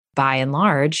by and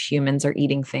large, humans are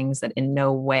eating things that in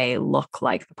no way look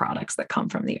like the products that come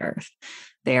from the earth.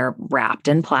 They're wrapped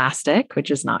in plastic,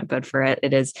 which is not good for it.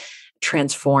 It is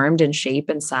transformed in shape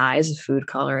and size, food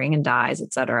coloring and dyes,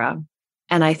 et cetera.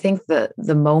 And I think the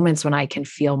moments when I can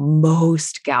feel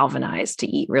most galvanized to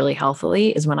eat really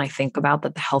healthily is when I think about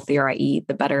that the healthier I eat,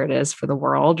 the better it is for the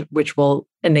world, which will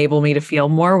enable me to feel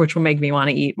more, which will make me want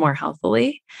to eat more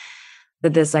healthily.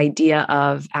 That this idea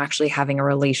of actually having a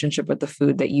relationship with the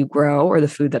food that you grow or the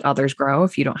food that others grow,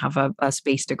 if you don't have a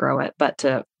space to grow it, but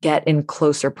to get in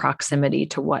closer proximity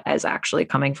to what is actually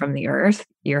coming from the earth,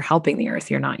 you're helping the earth.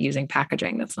 You're not using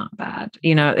packaging that's not bad.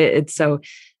 It's so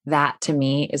that to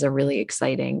me is a really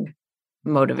exciting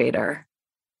motivator.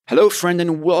 Hello, friend,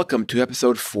 and welcome to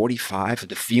episode 45 of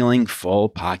the Feeling Full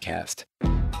podcast.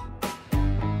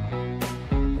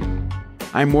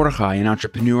 I'm Mordechai, an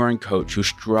entrepreneur and coach who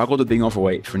struggled with being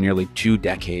overweight for nearly 2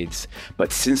 decades.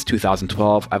 But since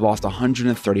 2012, I've lost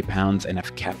 130 pounds and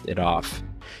have kept it off.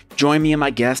 Join me and my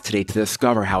guest today to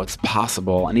discover how it's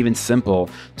possible and even simple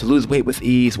to lose weight with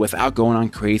ease without going on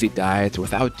crazy diets or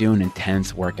without doing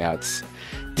intense workouts.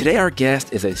 Today, our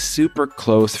guest is a super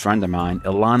close friend of mine,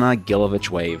 Ilana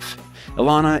Gilovich-Wave.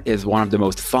 Ilana is one of the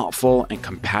most thoughtful and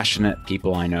compassionate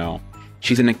people I know.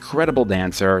 She's an incredible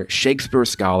dancer, Shakespeare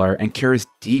scholar, and cares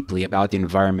deeply about the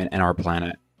environment and our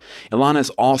planet. Ilana is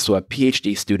also a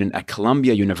PhD student at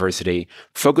Columbia University,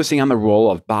 focusing on the role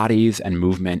of bodies and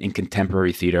movement in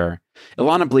contemporary theater.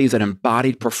 Ilana believes that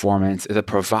embodied performance is a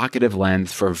provocative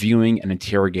lens for viewing and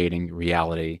interrogating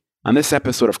reality. On this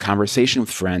episode of Conversation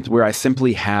with Friends, where I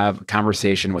simply have a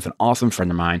conversation with an awesome friend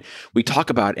of mine, we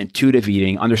talk about intuitive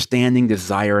eating, understanding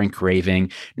desire and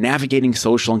craving, navigating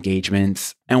social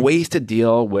engagements, and ways to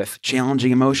deal with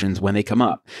challenging emotions when they come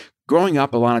up. Growing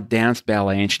up, Ilana danced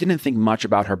ballet and she didn't think much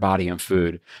about her body and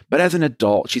food. But as an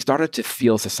adult, she started to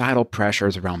feel societal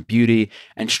pressures around beauty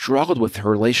and struggled with her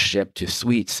relationship to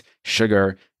sweets,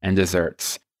 sugar, and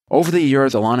desserts. Over the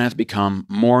years, Ilana has become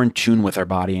more in tune with her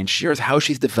body and shares how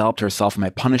she's developed herself from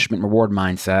a punishment reward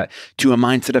mindset to a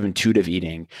mindset of intuitive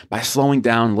eating by slowing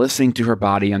down, listening to her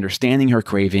body, understanding her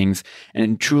cravings,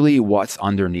 and truly what's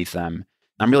underneath them.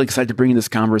 I'm really excited to bring you this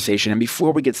conversation. And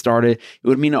before we get started, it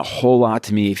would mean a whole lot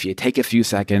to me if you take a few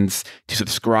seconds to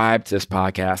subscribe to this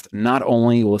podcast. Not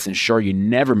only will this ensure you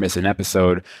never miss an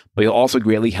episode, but you'll also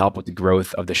greatly help with the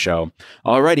growth of the show.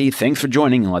 Alrighty, thanks for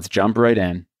joining and let's jump right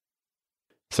in.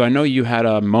 So I know you had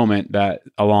a moment that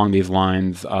along these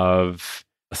lines of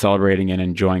celebrating and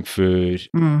enjoying food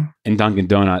in Dunkin'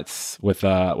 Donuts with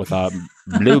a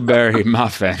blueberry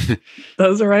muffin.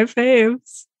 Those are my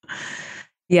faves.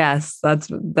 Yes,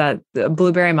 that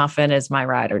blueberry muffin is my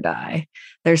ride or die.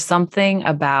 There's something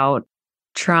about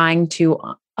trying to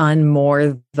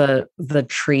unmoor the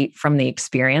treat from the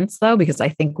experience though, because I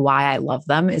think why I love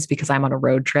them is because I'm on a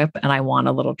road trip and I want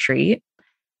a little treat.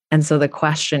 And so the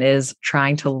question is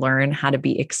trying to learn how to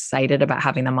be excited about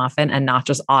having the muffin and not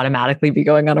just automatically be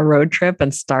going on a road trip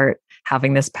and start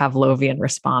having this Pavlovian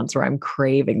response where I'm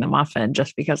craving the muffin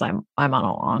just because I'm on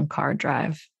a long car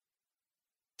drive.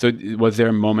 So was there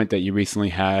a moment that you recently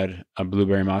had a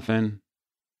blueberry muffin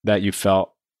that you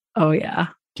felt? Oh, yeah.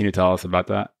 Can you tell us about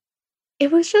that?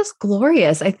 It was just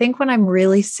glorious. I think when I'm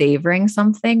really savoring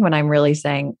something, when I'm really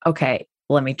saying, okay,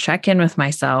 let me check in with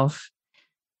myself.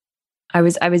 I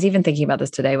was even thinking about this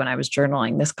today when I was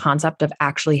journaling, this concept of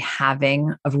actually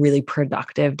having a really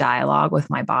productive dialogue with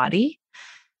my body,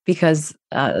 because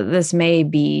this may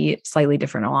be slightly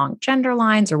different along gender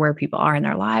lines or where people are in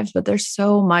their lives, but there's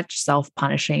so much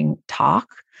self-punishing talk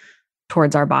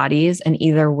towards our bodies, and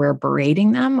either we're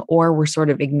berating them or we're sort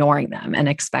of ignoring them and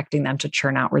expecting them to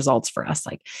churn out results for us,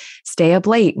 like stay up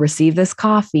late, receive this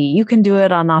coffee, you can do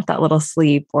it on not that little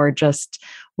sleep, or just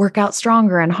work out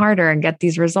stronger and harder and get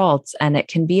these results. And it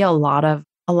can be a lot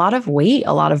of weight,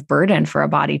 a lot of burden for a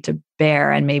body to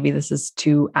bear. And maybe this is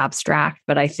too abstract,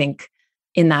 but I think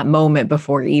in that moment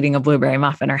before eating a blueberry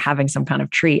muffin or having some kind of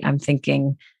treat, I'm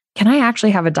thinking, can I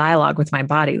actually have a dialogue with my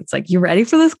body? It's like, you ready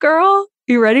for this, girl?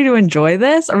 You ready to enjoy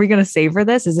this? Are we going to savor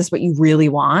this? Is this what you really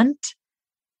want?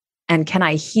 And can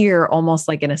I hear, almost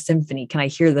like in a symphony, can I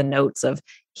hear the notes of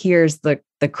here's the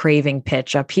craving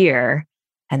pitch up here,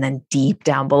 and then deep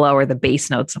down below are the bass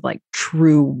notes of like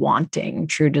true wanting,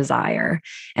 true desire.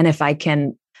 And if I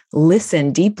can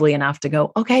listen deeply enough to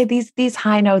go, okay, these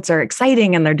high notes are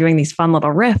exciting and they're doing these fun little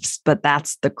riffs, but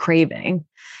that's the craving.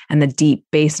 And the deep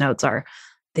bass notes are,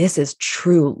 this is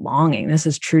true longing. This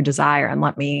is true desire. And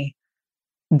let me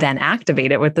then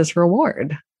activate it with this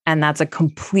reward. And that's a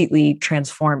completely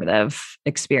transformative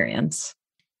experience.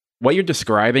 what you're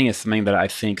describing is something that I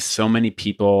think so many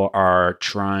people are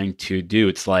trying to do.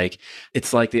 It's like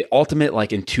the ultimate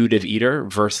like intuitive eater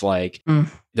versus like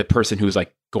the person who's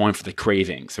like going for the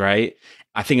cravings, right?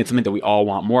 I think it's something that we all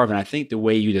want more of. And I think the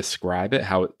way you describe it,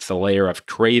 how it's a layer of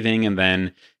craving and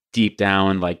then deep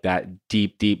down, like that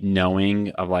deep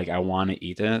knowing of like, I want to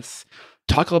eat this.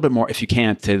 Talk a little bit more, if you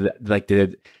can, to like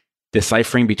the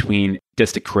deciphering between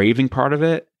just the craving part of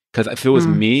it. Because if it was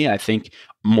me, I think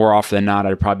more often than not,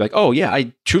 I'd probably be like, oh yeah,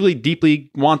 I truly deeply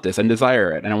want this and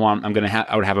desire it. And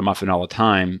I would have a muffin all the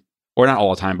time, or not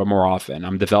all the time, but more often.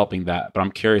 I'm developing that, but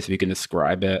I'm curious if you can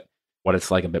describe it, what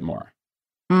it's like a bit more.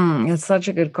 It's such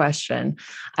a good question.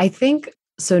 I think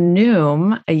so.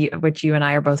 Noom, which you and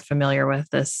I are both familiar with,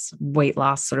 this weight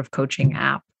loss sort of coaching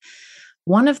app.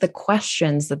 One of the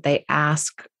questions that they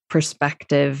ask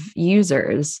prospective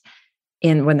users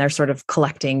when they're sort of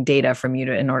collecting data from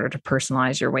you in order to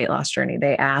personalize your weight loss journey,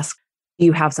 they ask, do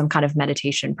you have some kind of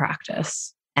meditation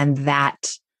practice? And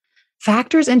that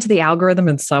factors into the algorithm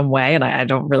in some way. And I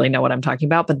don't really know what I'm talking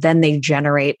about, but then they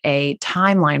generate a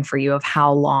timeline for you of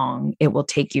how long it will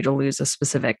take you to lose a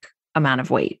specific amount of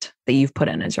weight that you've put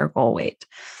in as your goal weight.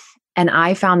 And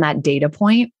I found that data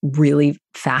point really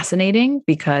fascinating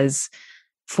because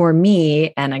for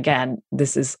me, and again,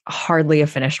 this is hardly a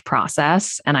finished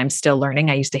process and I'm still learning.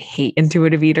 I used to hate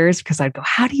intuitive eaters because I'd go,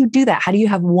 how do you do that? How do you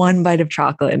have one bite of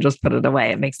chocolate and just put it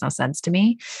away? It makes no sense to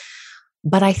me.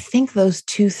 But I think those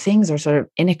two things are sort of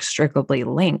inextricably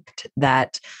linked,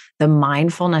 that the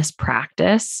mindfulness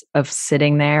practice of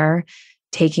sitting there,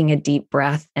 taking a deep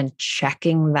breath and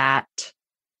checking that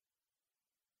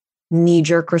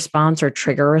knee-jerk response or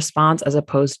trigger response, as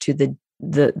opposed to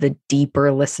the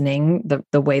deeper listening,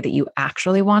 the way that you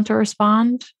actually want to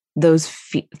respond, those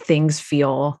things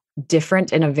feel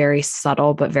different in a very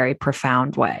subtle but very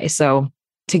profound way. So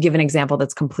to give an example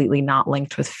that's completely not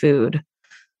linked with food,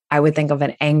 I would think of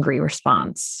an angry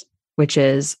response, which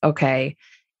is, okay,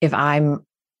 if I'm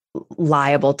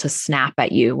liable to snap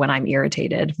at you when I'm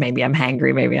irritated, maybe I'm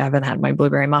hangry, maybe I haven't had my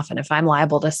blueberry muffin. If I'm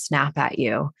liable to snap at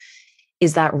you,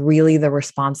 is that really the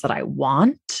response that I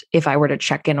want? If I were to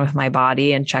check in with my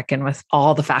body and check in with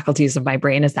all the faculties of my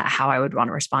brain, is that how I would want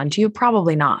to respond to you?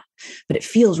 Probably not. But it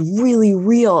feels really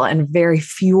real and very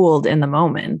fueled in the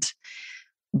moment.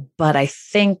 But I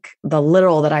think the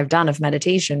little that I've done of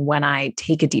meditation, when I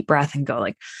take a deep breath and go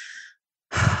like,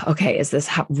 okay, is this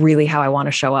really how I want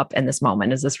to show up in this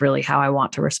moment? Is this really how I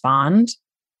want to respond?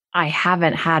 I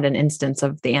haven't had an instance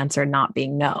of the answer not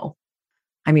being no.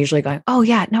 I'm usually going, oh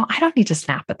yeah, no, I don't need to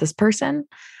snap at this person.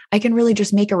 I can really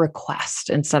just make a request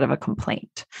instead of a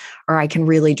complaint, or I can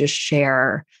really just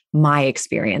share my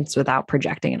experience without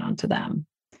projecting it onto them.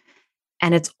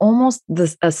 And it's almost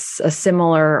a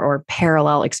similar or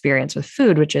parallel experience with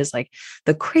food, which is like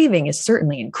the craving is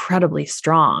certainly incredibly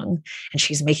strong and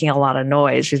she's making a lot of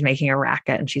noise. She's making a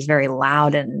racket and she's very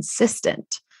loud and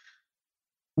insistent.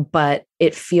 But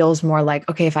it feels more like,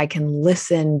 okay, if I can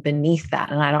listen beneath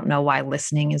that, and I don't know why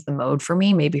listening is the mode for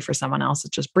me, maybe for someone else,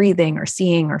 it's just breathing or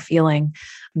seeing or feeling.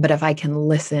 But if I can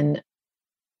listen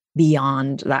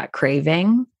beyond that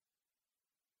craving,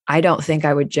 I don't think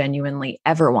I would genuinely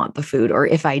ever want the food. Or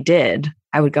if I did,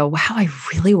 I would go, wow, I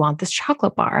really want this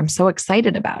chocolate bar. I'm so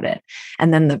excited about it.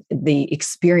 And then the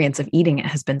experience of eating it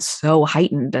has been so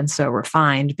heightened and so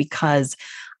refined because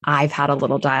I've had a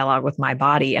little dialogue with my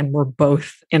body and we're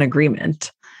both in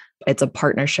agreement. It's a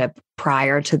partnership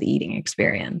prior to the eating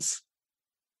experience.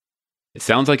 It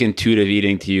sounds like intuitive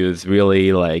eating to you is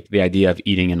really like the idea of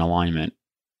eating in alignment,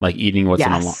 like eating what's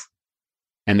in alignment.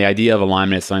 And the idea of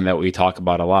alignment is something that we talk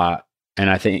about a lot. And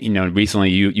I think,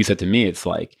 recently you said to me, it's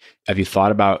like, have you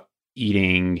thought about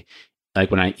eating,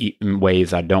 like when I eat in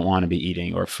ways I don't want to be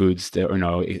eating, or foods that,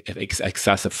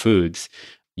 excessive foods?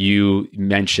 You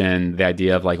mentioned the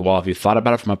idea of like, well, have you thought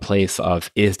about it from a place of,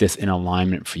 is this in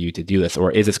alignment for you to do this? Or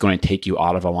is this going to take you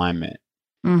out of alignment?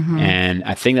 Mm-hmm. And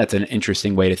I think that's an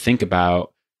interesting way to think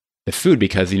about the food,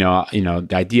 because, the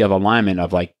idea of alignment,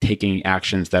 of like taking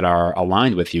actions that are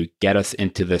aligned with you, get us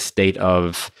into the state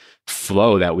of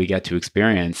flow that we get to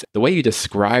experience. The way you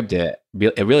described it,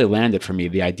 it really landed for me.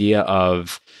 The idea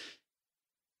of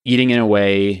eating in a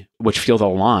way which feels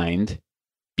aligned,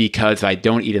 because if I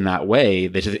don't eat in that way,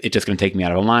 it's just going to take me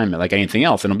out of alignment, like anything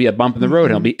else. And it'll be a bump in the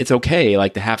road. And it's okay,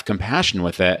 like, to have compassion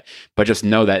with it, but just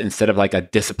know that instead of like a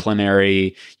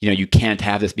disciplinary, you can't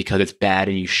have this because it's bad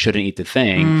and you shouldn't eat the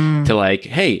thing, to like,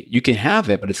 hey, you can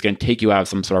have it, but it's going to take you out of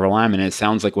some sort of alignment. And it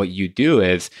sounds like what you do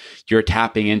is you're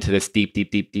tapping into this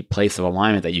deep place of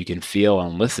alignment that you can feel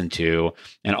and listen to,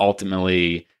 and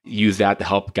ultimately use that to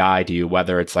help guide you,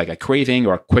 whether it's like a craving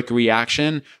or a quick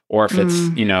reaction, or if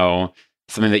it's,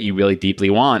 something that you really deeply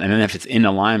want. And then if it's in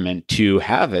alignment to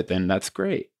have it, then that's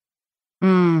great.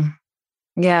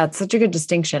 Yeah, it's such a good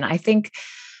distinction. I think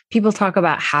people talk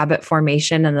about habit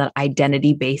formation and that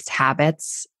identity-based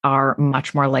habits are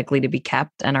much more likely to be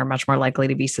kept and are much more likely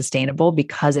to be sustainable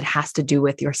because it has to do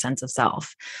with your sense of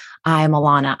self. I am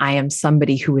Alana. I am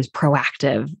somebody who is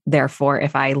proactive. Therefore,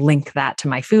 if I link that to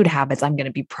my food habits, I'm going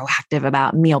to be proactive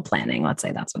about meal planning. Let's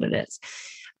say that's what it is.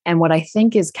 And what I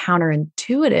think is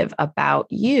counterintuitive about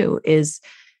you is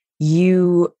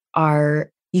you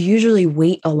usually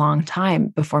wait a long time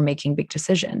before making big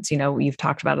decisions. You've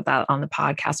talked about that on the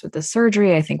podcast with the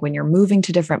surgery. I think when you're moving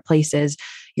to different places,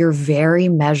 you're very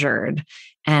measured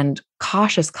and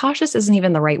cautious. Cautious isn't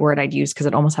even the right word I'd use because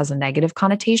it almost has a negative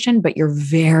connotation, but you're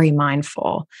very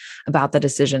mindful about the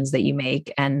decisions that you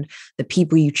make and the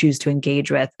people you choose to engage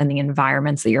with and the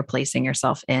environments that you're placing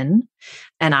yourself in.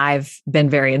 And I've been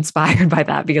very inspired by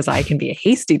that because I can be a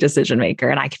hasty decision maker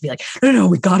and I can be like, no,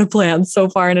 we got to plan so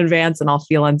far in advance and I'll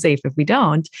feel unsafe if we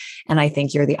don't. And I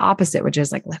think you're the opposite, which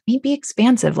is like, let me be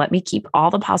expansive. Let me keep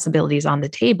all the possibilities on the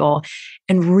table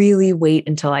and really wait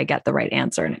until I get the right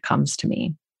answer and it comes to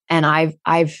me. And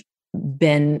I've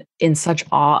been in such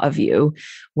awe of you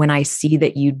when I see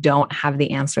that you don't have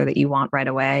the answer that you want right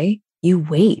away. You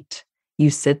wait. You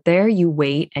sit there, you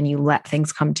wait, and you let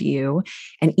things come to you.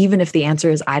 And even if the answer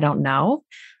is, I don't know,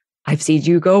 I've seen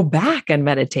you go back and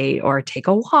meditate or take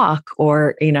a walk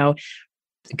or,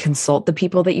 consult the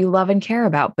people that you love and care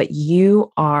about. But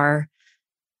you are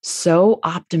so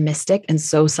optimistic and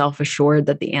so self-assured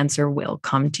that the answer will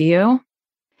come to you.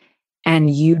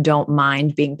 And you don't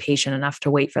mind being patient enough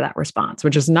to wait for that response,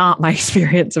 which is not my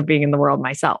experience of being in the world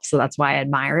myself. So that's why I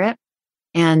admire it.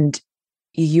 And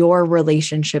your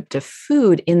relationship to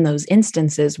food in those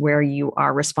instances where you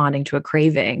are responding to a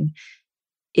craving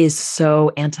is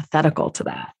so antithetical to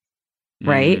that.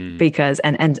 Right. Because,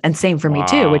 and same for me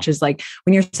too, which is like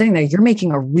when you're sitting there, you're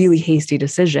making a really hasty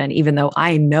decision, even though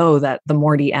I know that the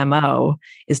Morty MO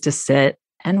is to sit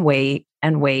and wait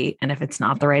and wait. And if it's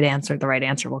not the right answer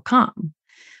will come.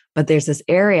 But there's this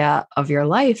area of your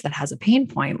life that has a pain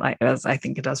point, like as I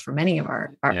think it does for many of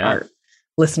our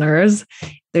listeners.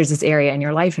 There's this area in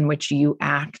your life in which you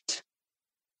act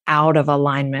out of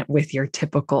alignment with your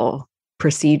typical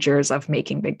procedures of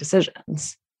making big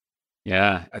decisions.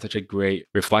 Yeah, that's such a great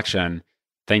reflection.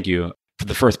 Thank you for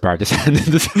the first part. The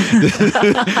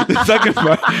second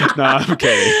part, no, I'm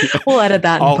kidding. We'll edit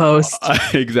that in post.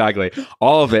 Exactly.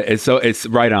 All of it is it's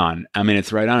right on. I mean,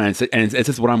 it's right on. And it's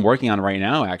just what I'm working on right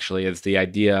now, actually, is the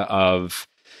idea of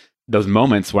those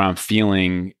moments where I'm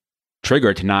feeling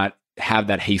triggered to not have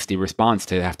that hasty response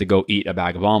to have to go eat a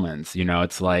bag of almonds.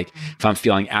 It's like if I'm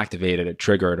feeling activated or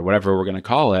triggered or whatever we're going to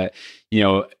call it,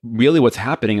 really what's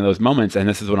happening in those moments, and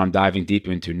this is what I'm diving deep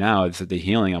into now, is the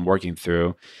healing I'm working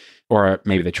through, or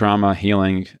maybe the trauma,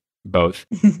 healing, both.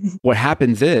 What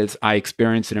happens is I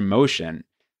experience an emotion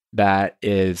that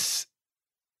is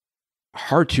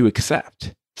hard to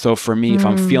accept. So for me, if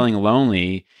I'm feeling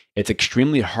lonely, it's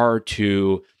extremely hard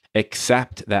to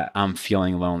accept that I'm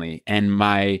feeling lonely. And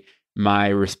my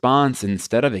response,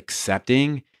 instead of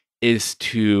accepting, is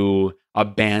to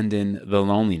abandon the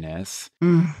loneliness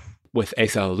with a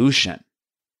solution.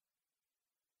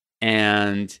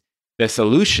 And the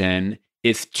solution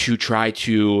is to try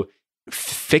to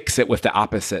fix it with the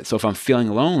opposite. So if I'm feeling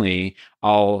lonely,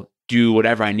 I'll do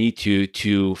whatever I need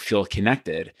to feel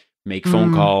connected, make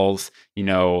phone calls,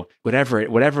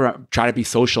 whatever, try to be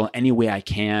social any way I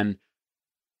can.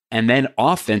 And then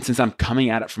often, since I'm coming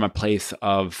at it from a place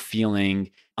of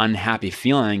feeling unhappy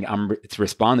feeling, it's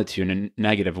responded to in a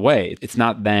negative way. It's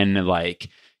not then like,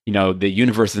 the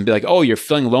universe isn't be like, oh, you're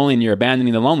feeling lonely and you're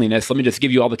abandoning the loneliness. Let me just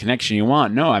give you all the connection you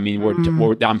want. No, I mean,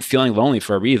 I'm feeling lonely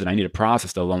for a reason. I need to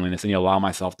process the loneliness and allow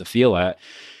myself to feel it.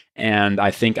 And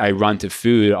I think I run to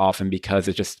food often because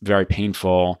it's just very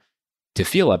painful to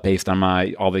feel it based on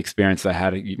all the experience I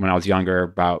had when I was younger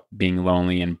about being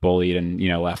lonely and bullied and,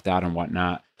 left out and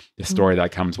whatnot, the story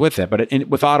that comes with it. But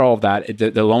without all of that,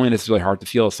 the loneliness is really hard to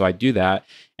feel. So I do that.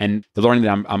 And the learning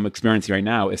that I'm experiencing right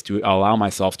now is to allow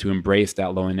myself to embrace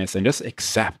that loneliness and just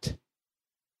accept.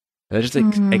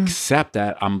 Accept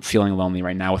that I'm feeling lonely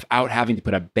right now without having to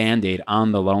put a Band-Aid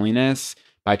on the loneliness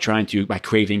by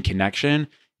craving connection.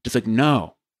 Just like,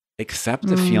 no. Accept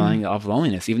the feeling of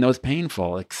loneliness, even though it's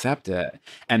painful. Accept it,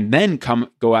 and then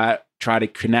try to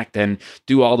connect and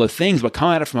do all the things, but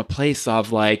come at it from a place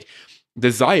of like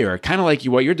desire, kind of like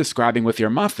what you're describing with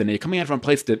your muffin. You're coming at it from a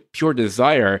place of pure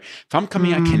desire. If I'm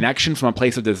coming at connection from a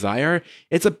place of desire,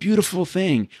 it's a beautiful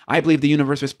thing. I believe the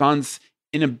universe responds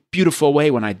in a beautiful way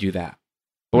when I do that.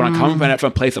 But when I'm coming from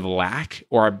a place of lack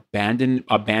or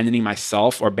abandoning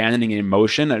myself or abandoning an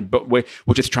emotion,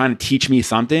 which is trying to teach me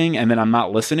something, and then I'm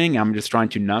not listening, I'm just trying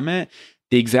to numb it.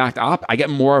 The exact opposite. I get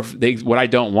more of what I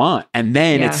don't want. And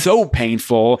then it's so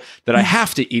painful that I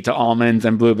have to eat the almonds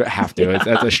and blueberries. Have to, it's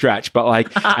a stretch, but like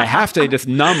I have to just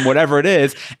numb whatever it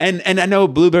is. And I know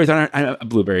blueberries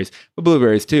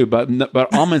too,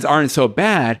 but almonds aren't so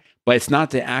bad. But it's not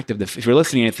the act of if you're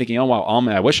listening and thinking, oh, wow,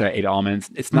 almond, I wish I ate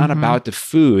almonds. It's not about the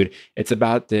food. It's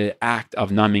about the act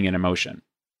of numbing an emotion.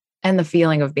 And the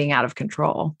feeling of being out of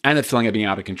control.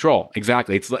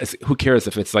 Exactly. It's who cares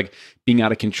if it's like being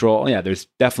out of control? Yeah, there's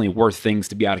definitely worse things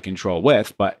to be out of control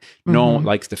with, but no one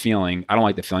likes the feeling. I don't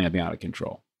like the feeling of being out of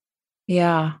control.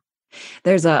 Yeah.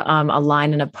 There's a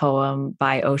line in a poem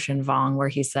by Ocean Vuong where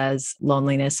he says,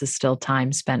 loneliness is still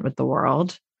time spent with the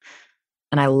world.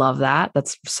 And I love that.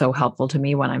 That's so helpful to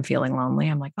me when I'm feeling lonely.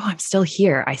 I'm like, oh, I'm still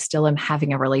here. I still am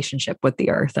having a relationship with the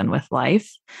earth and with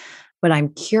life. But I'm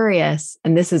curious,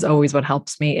 and this is always what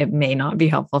helps me. It may not be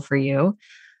helpful for you,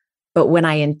 but when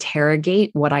I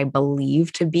interrogate what I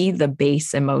believe to be the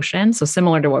base emotion, so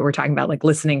similar to what we're talking about, like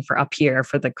listening for up here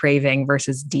for the craving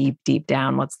versus deep, deep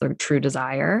down, what's the true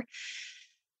desire?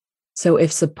 So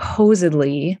if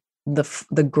supposedly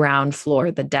the ground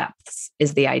floor, the depths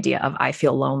is the idea of I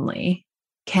feel lonely,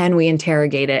 can we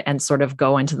interrogate it and sort of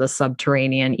go into the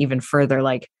subterranean even further?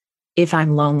 Like, if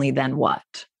I'm lonely, then what?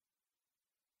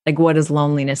 Like, what does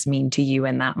loneliness mean to you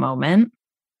in that moment?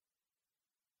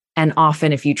 And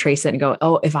often if you trace it and go,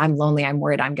 oh, if I'm lonely, I'm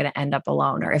worried I'm going to end up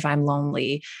alone. Or if I'm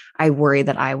lonely, I worry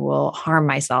that I will harm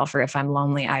myself. Or if I'm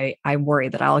lonely, I worry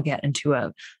that I'll get into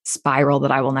a spiral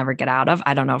that I will never get out of.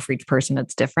 I don't know, for each person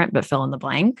it's different, but fill in the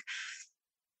blank.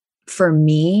 For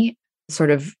me,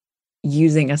 sort of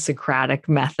using a Socratic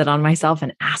method on myself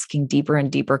and asking deeper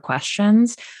and deeper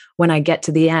questions, when I get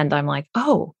to the end, I'm like,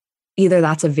 oh, either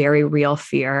that's a very real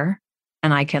fear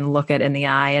and I can look it in the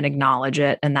eye and acknowledge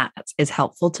it, and that is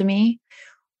helpful to me.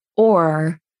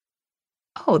 Or,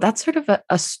 oh, that's sort of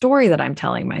a story that I'm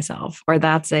telling myself, or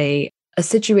that's a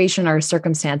situation or a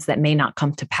circumstance that may not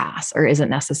come to pass or isn't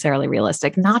necessarily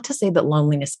realistic. Not to say that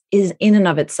loneliness is in and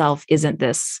of itself isn't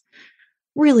this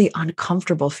really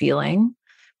uncomfortable feeling,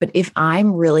 but if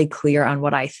I'm really clear on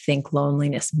what I think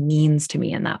loneliness means to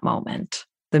me in that moment,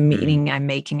 the meaning I'm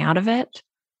making out of it,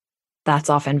 that's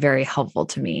often very helpful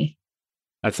to me.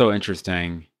 That's so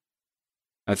interesting.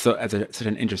 That's such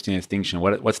an interesting distinction.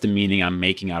 What's the meaning I'm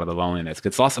making out of the loneliness?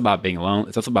 It's also about being alone.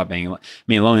 It's also about being,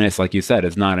 loneliness, like you said,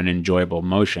 is not an enjoyable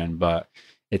emotion, but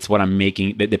it's what I'm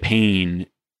making. The pain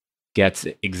gets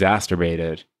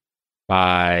exacerbated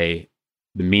by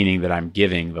the meaning that I'm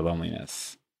giving the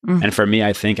loneliness. And for me,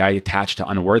 I think I attach to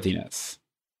unworthiness.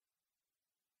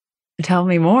 Tell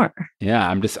me more. Yeah,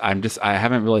 I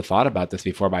haven't really thought about this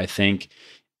before, but I think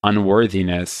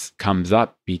unworthiness comes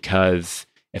up because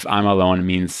if I'm alone, it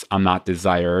means I'm not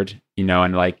desired,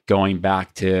 and like going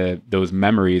back to those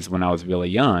memories when I was really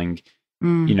young,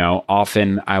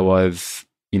 often I was,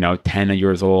 10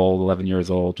 years old, 11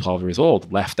 years old, 12 years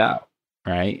old, left out,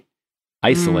 right?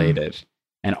 Isolated.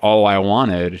 And all I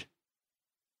wanted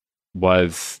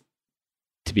was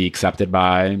to be accepted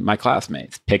by my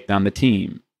classmates, picked on the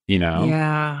team,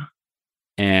 Yeah.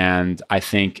 And I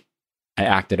think I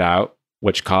acted out,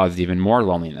 which caused even more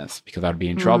loneliness because I'd be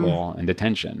in trouble and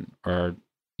detention or,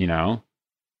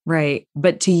 Right.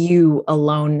 But to you,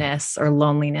 aloneness or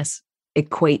loneliness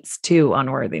equates to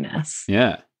unworthiness.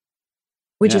 Yeah.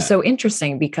 Which is so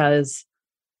interesting because,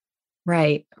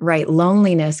 right.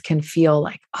 Loneliness can feel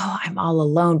like, oh, I'm all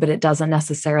alone, but it doesn't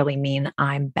necessarily mean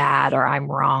I'm bad or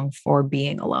I'm wrong for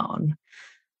being alone.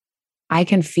 I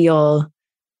can feel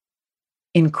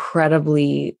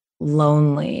incredibly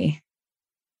lonely.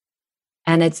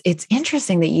 And it's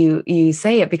interesting that you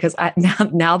say it because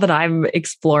now that I'm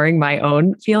exploring my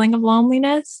own feeling of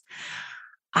loneliness,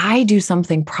 I do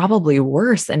something probably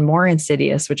worse and more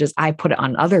insidious, which is I put it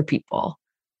on other people.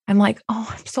 I'm like, oh,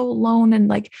 I'm so alone and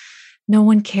like no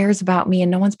one cares about me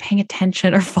and no one's paying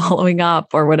attention or following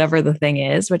up or whatever the thing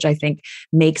is, which I think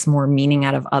makes more meaning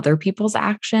out of other people's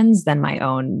actions than my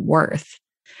own worth.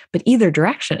 But either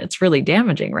direction, it's really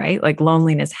damaging, right? Like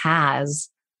loneliness has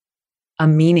a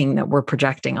meaning that we're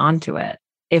projecting onto it.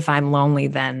 If I'm lonely,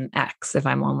 then X. If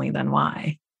I'm lonely, then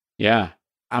Y. Yeah.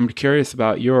 I'm curious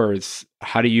about yours.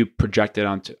 How do you project it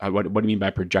onto, what do you mean by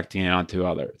projecting it onto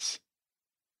others?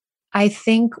 I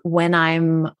think when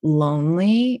I'm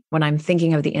lonely, when I'm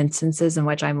thinking of the instances in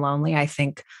which I'm lonely, I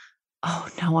think, oh,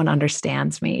 no one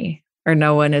understands me or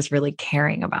no one is really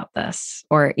caring about this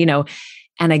or,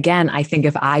 and again, I think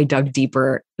if I dug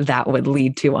deeper, that would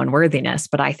lead to unworthiness.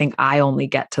 But I think I only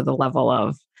get to the level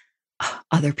of,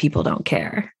 other people don't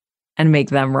care and make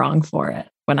them wrong for it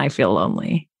when I feel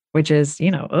lonely, which is,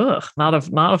 not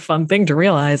a fun thing to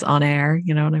realize on air.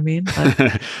 You know what I mean?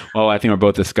 But, well, I think we're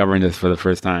both discovering this for the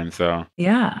first time. So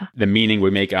yeah, the meaning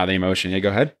we make out of the emotion. Yeah, go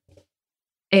ahead.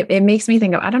 it makes me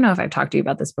think of, I don't know if I've talked to you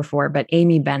about this before, but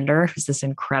Amy Bender, who's this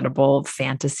incredible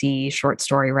fantasy short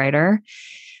story writer,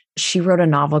 she wrote a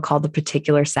novel called The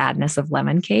Particular Sadness of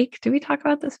Lemon Cake. Did we talk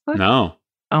about this book? No.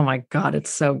 Oh my God, it's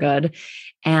so good.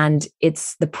 And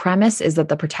the premise is that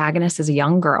the protagonist is a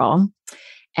young girl.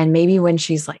 And maybe when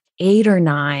she's like 8 or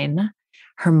 9,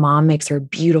 her mom makes her a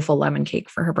beautiful lemon cake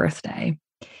for her birthday.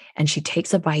 And she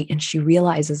takes a bite and she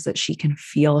realizes that she can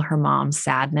feel her mom's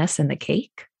sadness in the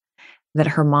cake, that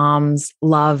her mom's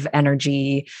love,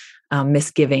 energy,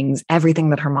 misgivings, everything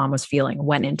that her mom was feeling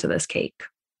went into this cake.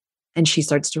 And she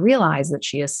starts to realize that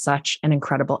she is such an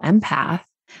incredible empath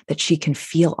that she can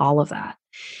feel all of that.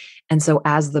 And so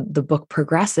as the book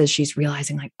progresses, she's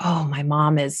realizing like, oh, my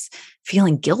mom is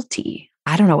feeling guilty.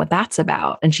 I don't know what that's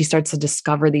about. And she starts to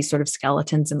discover these sort of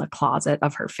skeletons in the closet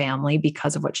of her family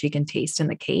because of what she can taste in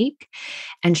the cake.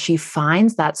 And she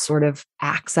finds that sort of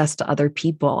access to other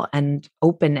people and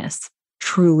openness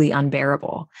truly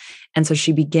unbearable. And so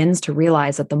she begins to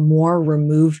realize that the more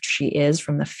removed she is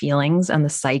from the feelings and the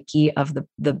psyche of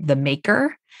the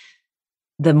maker,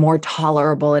 the more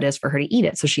tolerable it is for her to eat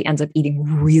it. So she ends up eating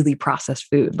really processed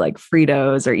food like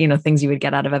Fritos or, things you would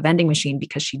get out of a vending machine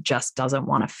because she just doesn't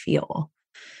want to feel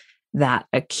that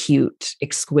acute,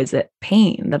 exquisite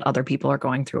pain that other people are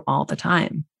going through all the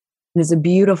time. It's a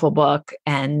beautiful book,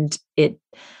 and it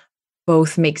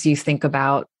both makes you think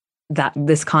about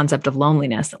this concept of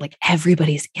loneliness, that like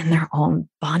everybody's in their own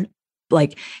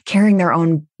like carrying their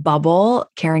own bubble,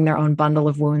 carrying their own bundle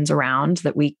of wounds around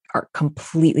that we are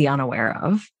completely unaware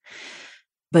of.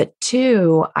 But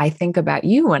 2, I think about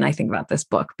you when I think about this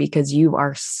book, because you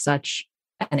are such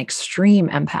an extreme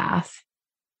empath.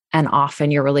 And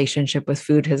often your relationship with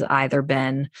food has either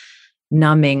been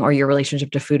numbing, or your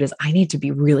relationship to food is, I need to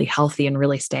be really healthy and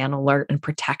really stay on alert and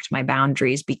protect my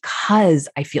boundaries because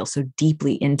I feel so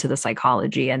deeply into the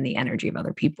psychology and the energy of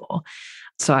other people.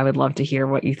 So I would love to hear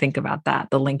what you think about that,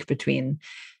 the link between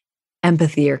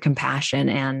empathy or compassion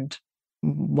and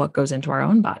what goes into our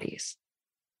own bodies.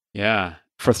 Yeah.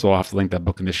 First of all, I'll have to link that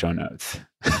book in the show notes.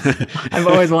 I've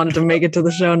always wanted to make it to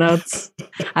the show notes.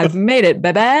 I've made it,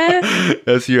 baby.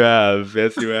 Yes, you have.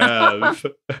 Yes, you have.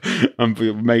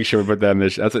 Make sure we put that in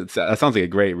the that sounds like a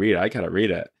great read. I gotta read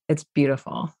it. It's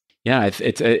beautiful. Yeah,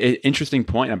 it's an interesting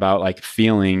point about like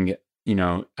feeling.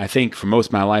 I think for most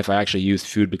of my life, I actually used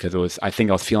food because I think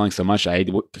I was feeling so much. I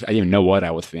didn't even know what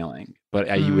I was feeling, but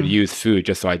I would use food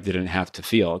just so I didn't have to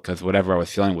feel, because whatever I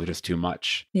was feeling was just too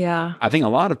much. Yeah. I think a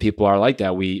lot of people are like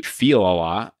that. We feel a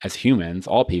lot as humans,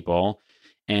 all people.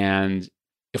 And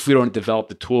if we don't develop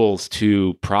the tools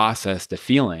to process the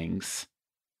feelings,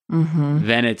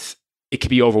 then it can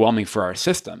be overwhelming for our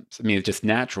systems. I mean, it's just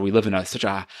natural. We live in such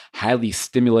a highly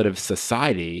stimulative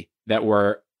society that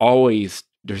we're always,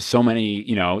 there's so many,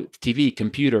 TV,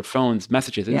 computer, phones,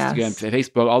 messages, Instagram,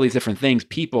 Facebook, all these different things,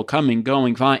 people coming,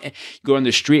 going, fine. You go on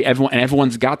the street,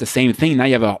 everyone's got the same thing. Now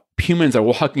you have humans are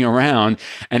walking around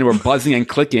and we're buzzing and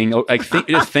clicking. Like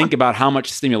just think about how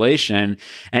much stimulation,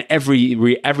 and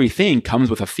everything comes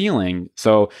with a feeling.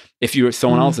 So if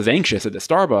someone else is anxious at the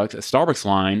Starbucks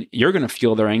line, you're going to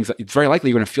feel their anxiety. It's very likely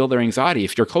you're going to feel their anxiety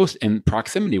if you're close in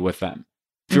proximity with them.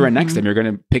 If you're right next to them, you're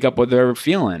going to pick up what they're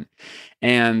feeling.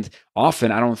 And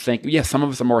often, I don't think, some of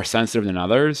us are more sensitive than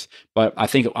others, but I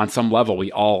think on some level,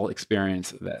 we all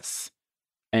experience this.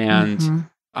 And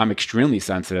I'm extremely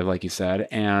sensitive, like you said.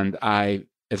 And I,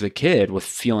 as a kid, was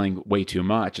feeling way too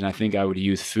much. And I think I would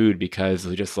use food because it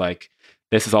was just like,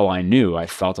 this is all I knew. I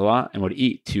felt a lot and would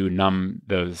eat to numb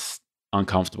those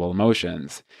uncomfortable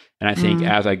emotions. And I think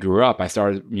as I grew up, I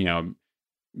started,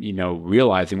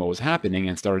 realizing what was happening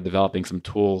and started developing some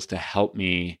tools to help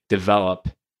me develop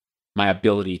my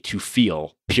ability to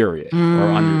feel, period.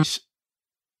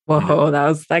 Whoa,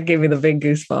 that gave me the big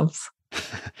goosebumps.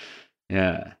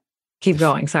 Yeah. Keep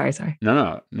going. Sorry.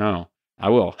 No. I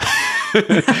will.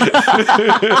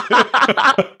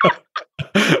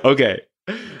 Okay.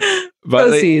 But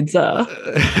proceeds.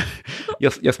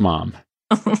 Yes, Mom.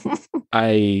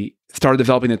 I started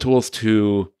developing the tools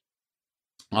to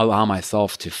allow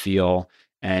myself to feel,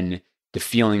 and the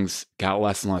feelings got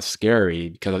less and less scary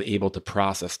because I was able to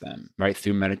process them, right?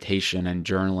 Through meditation and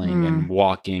journaling and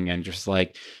walking and just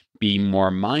like be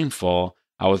more mindful.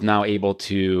 I was now able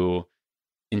to,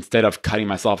 instead of cutting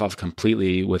myself off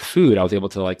completely with food, I was able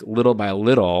to like little by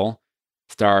little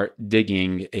start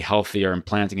digging a healthier and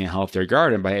planting a healthier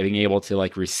garden by being able to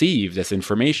like receive this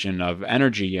information of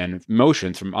energy and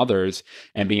emotions from others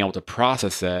and being able to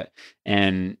process it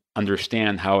and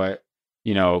understand how it,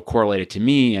 correlated to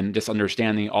me, and just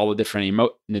understanding all the different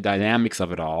the dynamics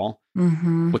of it all.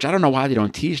 Which I don't know why they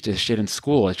don't teach this shit in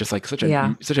school. It's just like such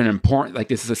an important, like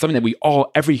this is something that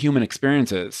every human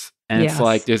experiences. And it's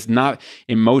like, there's not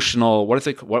emotional, what's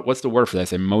the word for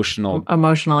this? Emotional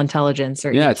intelligence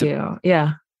or EQ.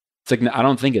 It's like, I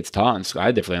don't think it's taught in school.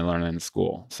 I definitely learned it in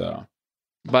school. So,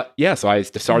 but yeah, so I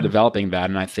started developing that,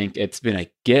 and I think it's been a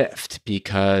gift,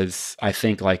 because I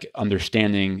think like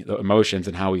understanding the emotions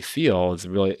and how we feel is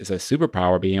a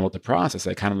superpower, being able to process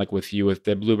it, kind of like with you with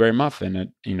the blueberry muffin at,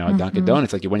 Dunkin'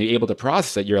 Donuts. Like when you're able to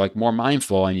process it, you're like more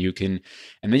mindful, and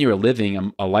then you're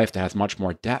living a life that has much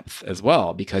more depth as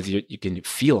well, because you can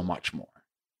feel much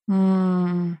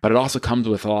more. But it also comes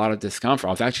with a lot of discomfort.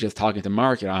 I was actually just talking to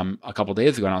Mark a couple of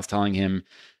days ago, and I was telling him,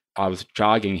 I was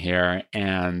jogging here,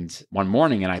 and one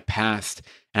morning, and I passed,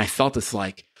 and I felt this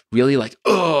like really like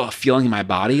feeling in my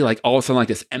body, like all of a sudden like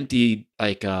this empty,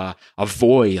 like a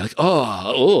void, like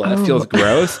that feels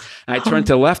gross. And I turned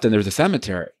to the left, and there's a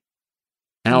cemetery,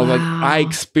 and I was like, I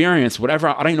experienced whatever.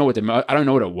 I don't know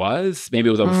what it was. Maybe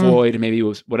it was a void, maybe it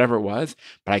was whatever it was,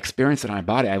 but I experienced it in my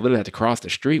body. I literally had to cross the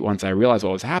street once I realized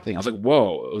what was happening. I was like,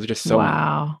 whoa! It was just so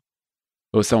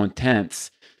it was so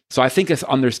intense. So I think it's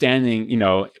understanding,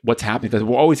 what's happening, because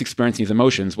we're always experiencing these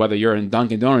emotions. Whether you're in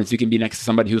Dunkin' Donuts, you can be next to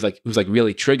somebody who's like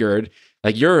really triggered.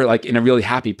 Like you're like in a really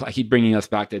happy place. I keep bringing us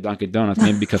back to Dunkin' Donuts,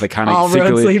 maybe because I kind of all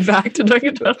roads lead back to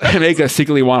Dunkin' Donuts. I make us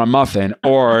secretly want a muffin,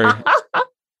 or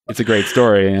it's a great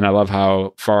story. And I love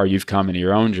how far you've come in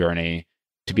your own journey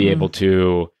to be able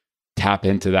to tap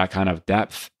into that kind of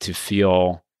depth, to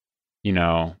feel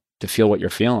what you're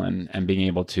feeling, and being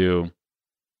able to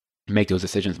make those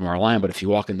decisions more aligned. But if you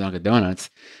walk in Dunkin' Donuts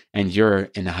and you're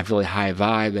in a really high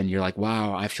vibe, and you're like,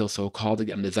 wow, I feel so called,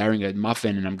 I'm desiring a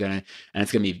muffin, and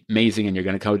it's gonna be amazing, and you're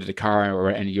gonna go to the car,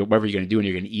 whatever you're gonna do, and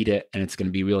you're gonna eat it, and it's gonna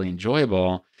be really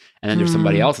enjoyable. And then there's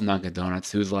somebody else in Dunkin' Donuts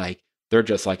who's like, they're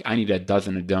just like, I need a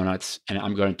dozen of donuts, and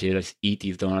I'm going to just eat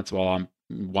these donuts while I'm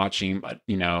watching,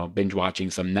 binge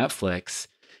watching some Netflix.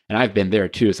 And I've been there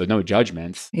too, so no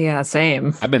judgments. Yeah,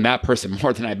 same. I've been that person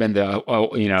more than I've been the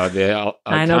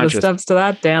I know the steps to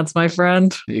that dance, my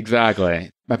friend. Exactly.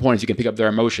 My point is, you can pick up their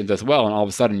emotions as well, and all of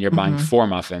a sudden you're buying 4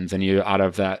 muffins, and you're out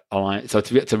of that line. So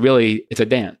it's a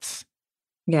dance.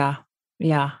 Yeah,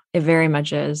 it very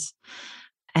much is.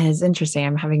 And it's interesting.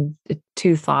 I'm having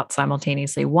 2 thoughts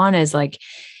simultaneously. One is like,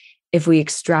 if we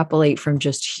extrapolate from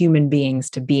just human beings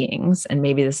to beings, and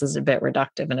maybe this is a bit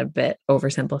reductive and a bit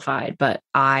oversimplified, but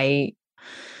I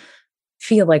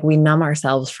feel like we numb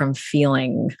ourselves from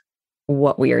feeling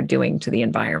what we are doing to the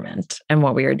environment and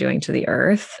what we are doing to the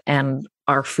earth. And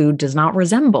our food does not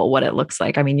resemble what it looks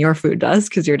like. I mean, your food does,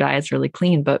 because your diet's really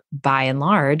clean, but by and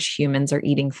large, humans are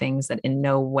eating things that in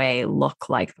no way look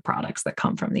like the products that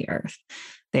come from the earth.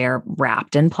 They're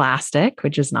wrapped in plastic,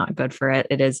 which is not good for it.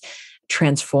 It is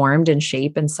transformed in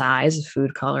shape and size,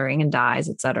 food coloring and dyes,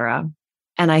 etc.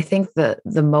 And I think the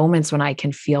moments when I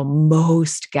can feel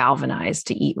most galvanized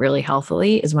to eat really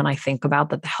healthily is when I think about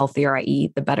that the healthier I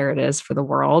eat, the better it is for the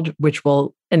world, which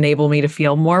will enable me to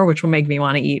feel more, which will make me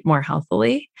want to eat more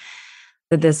healthily.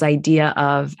 That this idea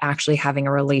of actually having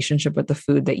a relationship with the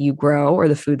food that you grow, or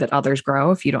the food that others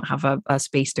grow, if you don't have a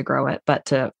space to grow it, but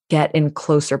to get in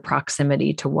closer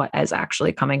proximity to what is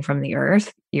actually coming from the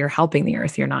earth, you're helping the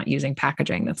earth. You're not using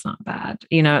packaging that's not bad.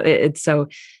 It's so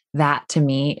that to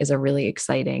me is a really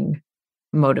exciting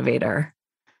motivator.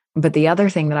 But the other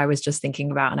thing that I was just thinking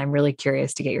about, and I'm really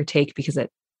curious to get your take, because it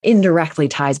indirectly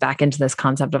ties back into this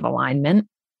concept of alignment.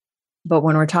 But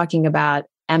when we're talking about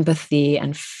empathy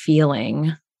and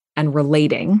feeling and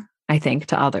relating, I think,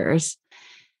 to others,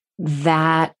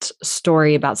 that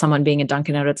story about someone being at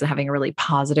Dunkin' Donuts and having a really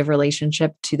positive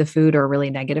relationship to the food, or a really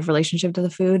negative relationship to the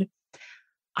food,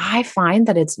 I find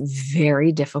that it's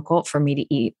very difficult for me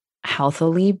to eat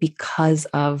healthily because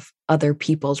of other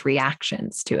people's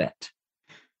reactions to it.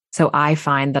 So I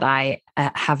find that I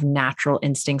have natural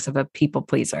instincts of a people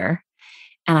pleaser.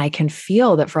 And I can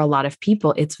feel that for a lot of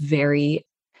people, it's very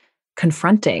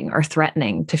confronting or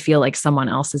threatening to feel like someone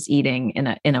else is eating in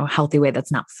a healthy way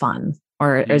that's not fun,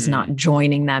 or is not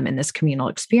joining them in this communal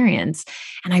experience.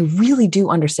 And I really do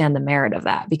understand the merit of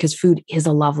that, because food is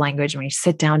a love language. When you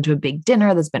sit down to a big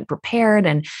dinner that's been prepared,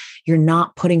 and you're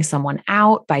not putting someone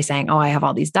out by saying, oh, I have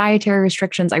all these dietary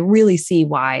restrictions, I really see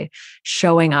why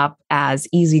showing up as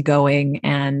easygoing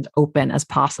and open as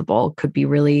possible could be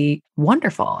really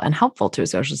wonderful and helpful to a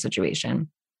social situation.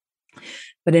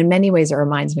 But in many ways, it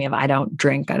reminds me of I don't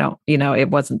drink. I don't, it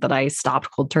wasn't that I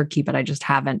stopped cold turkey, but I just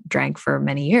haven't drank for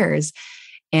many years.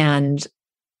 And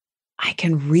I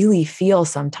can really feel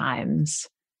sometimes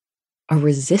a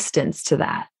resistance to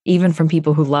that, even from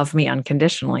people who love me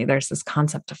unconditionally. There's this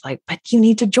concept of like, but you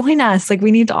need to join us. Like,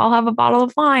 we need to all have a bottle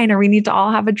of wine, or we need to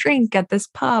all have a drink at this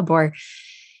pub,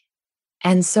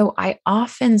 and so I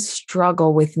often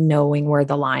struggle with knowing where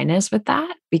the line is with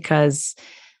that, because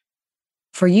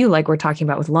for you, like we're talking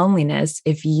about with loneliness,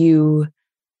 if you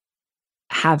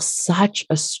have such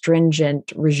a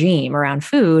stringent regime around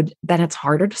food, then it's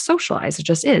harder to socialize. It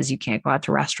just is. You can't go out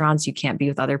to restaurants. You can't be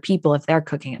with other people if they're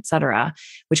cooking, et cetera,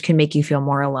 which can make you feel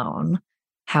more alone.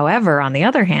 However, on the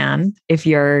other hand, if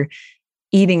you're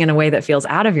eating in a way that feels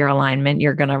out of your alignment,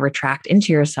 you're going to retract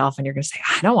into yourself and you're going to say,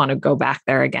 I don't want to go back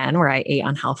there again where I ate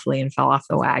unhealthily and fell off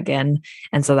the wagon.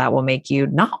 And so that will make you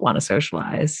not want to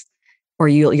socialize. Or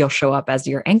you'll show up as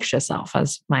your anxious self,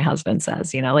 as my husband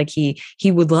says, like he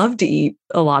would love to eat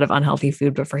a lot of unhealthy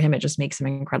food, but for him, it just makes him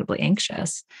incredibly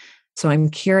anxious. So I'm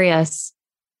curious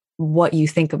what you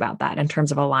think about that in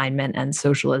terms of alignment and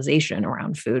socialization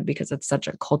around food, because it's such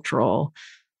a cultural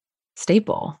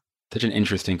staple. Such an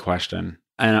interesting question.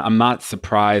 And I'm not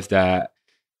surprised that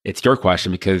it's your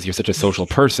question, because you're such a social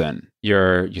person.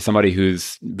 You're somebody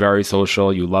who's very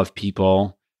social. You love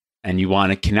people and you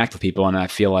want to connect with people. And I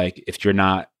feel like if you're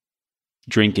not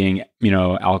drinking,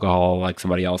 alcohol like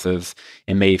somebody else is,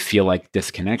 it may feel like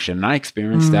disconnection. And I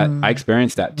experienced that. I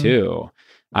experienced that too.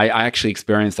 I actually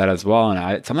experienced that as well.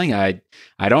 And it's something I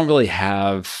don't really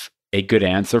have a good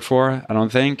answer for, I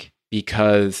don't think,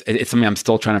 because it's something I'm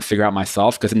still trying to figure out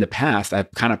myself. Because in the past,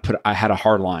 I had a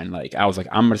hard line. Like I was like,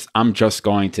 I'm just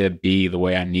going to be the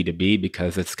way I need to be,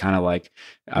 because it's kind of like,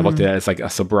 I looked at it as like a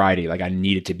sobriety. Like I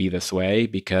needed to be this way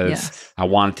because I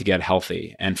wanted to get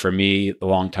healthy. And for me, a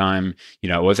long time,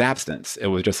 it was abstinence. It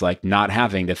was just like not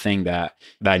having the thing that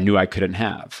I knew I couldn't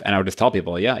have. And I would just tell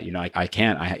people, I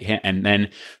can't. And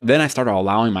then I started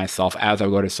allowing myself, as I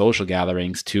would go to social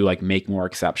gatherings, to like make more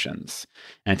exceptions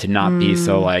and to not be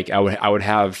so like, I would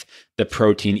have the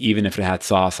protein, even if it had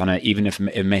sauce on it, even if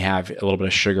it may have a little bit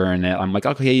of sugar in it. I'm like,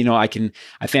 okay, I think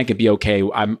I could be okay.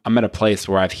 I'm at a place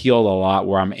where I've healed a lot,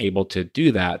 where I'm able to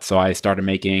do that. So I started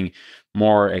making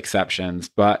more exceptions.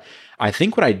 But I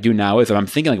think what I do now is, if I'm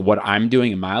thinking like what I'm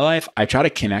doing in my life, I try to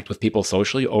connect with people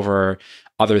socially over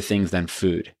other things than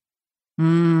food.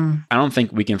 I don't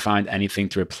think we can find anything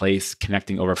to replace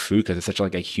connecting over food, because it's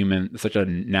such a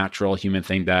natural human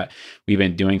thing that we've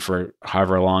been doing for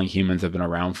however long humans have been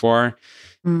around for.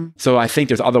 So I think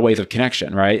there's other ways of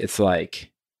connection, right? It's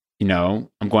like, I'm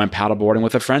going paddleboarding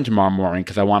with a friend tomorrow morning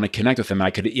because I want to connect with him.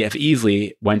 I could have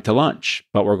easily went to lunch,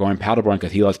 but we're going paddleboarding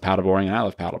because he loves paddleboarding and I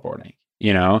love paddleboarding.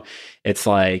 It's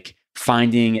like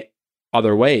finding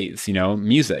other ways,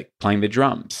 music, playing the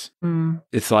drums.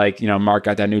 It's like, Mark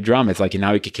got that new drum. It's like,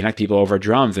 now we can connect people over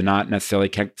drums and not necessarily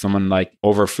connect someone like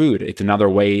over food. It's another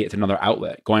way. It's another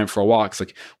outlet. Going for walks.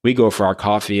 Like we go for our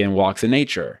coffee and walks in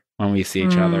nature when we see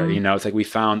each other, it's like we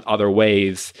found other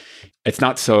ways. It's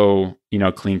not so,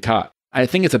 clean cut. I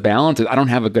think it's a balance. I don't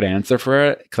have a good answer for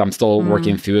it because I'm still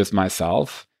working through this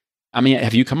myself. I mean,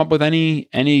 have you come up with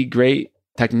any great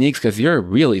techniques? Because you're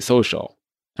really social.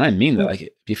 And I mean that,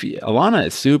 like, Alana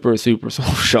is super, super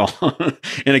social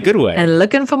in a good way. And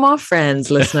looking for more friends,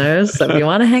 listeners. So if you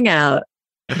want to hang out,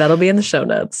 that'll be in the show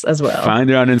notes as well. Find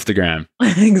her on Instagram.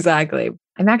 Exactly.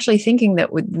 I'm actually thinking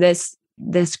that with this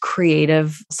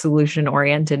creative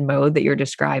solution-oriented mode that you're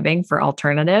describing for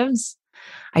alternatives,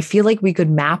 I feel like we could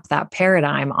map that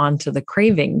paradigm onto the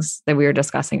cravings that we were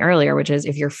discussing earlier, which is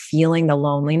if you're feeling the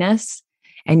loneliness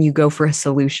and you go for a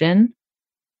solution,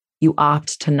 you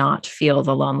opt to not feel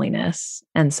the loneliness.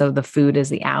 And so the food is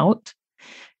the out.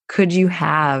 Could you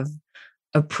have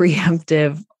a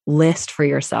preemptive list for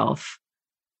yourself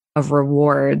of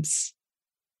rewards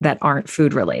that aren't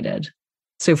food related?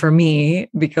 So for me,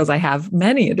 because I have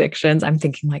many addictions, I'm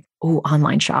thinking like, oh,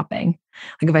 online shopping.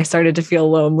 Like if I started to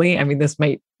feel lonely, I mean, this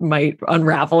might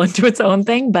unravel into its own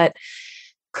thing, but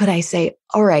could I say,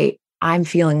 all right, I'm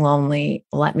feeling lonely.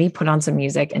 Let me put on some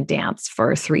music and dance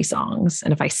for 3 songs.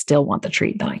 And if I still want the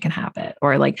treat, then I can have it.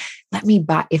 Or like, let me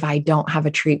buy, if I don't have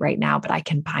a treat right now, but I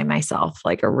can buy myself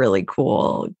like a really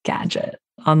cool gadget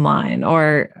online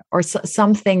or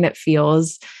something that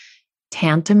feels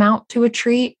tantamount to a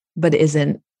treat, but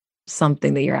isn't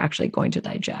something that you're actually going to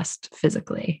digest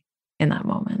physically in that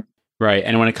moment. Right.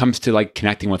 And when it comes to like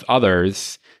connecting with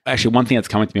others, actually one thing that's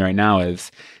coming to me right now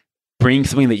is bring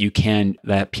something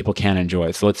that people can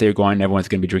enjoy. So let's say you're going, everyone's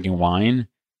going to be drinking wine.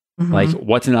 Like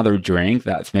what's another drink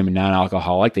that's maybe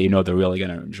non-alcoholic that they're really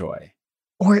going to enjoy?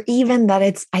 Or even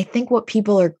that I think what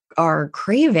people are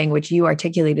craving, which you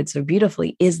articulated so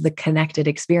beautifully, is the connected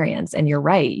experience. And you're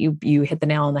right. You hit the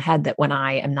nail on the head that when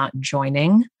I am not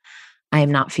joining, I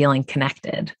am not feeling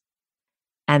connected.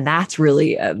 And that's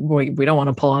really, we don't want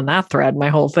to pull on that thread. My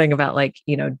whole thing about like,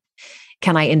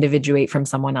 can I individuate from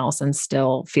someone else and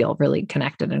still feel really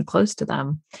connected and close to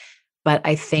them? But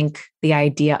I think the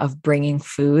idea of bringing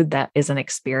food that is an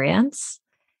experience,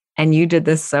 and you did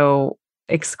this so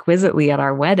exquisitely at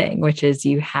our wedding, which is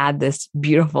you had this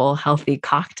beautiful, healthy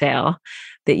cocktail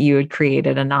that you had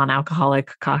created, a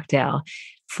non-alcoholic cocktail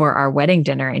for our wedding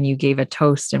dinner. And you gave a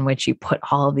toast in which you put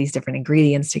all of these different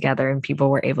ingredients together and people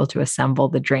were able to assemble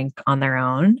the drink on their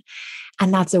own.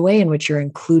 And that's a way in which you're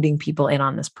including people in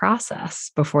on this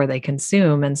process before they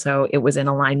consume. And so it was in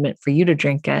alignment for you to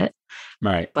drink it.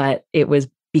 Right. But it was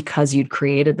because you'd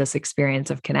created this experience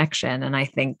of connection. And I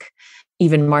think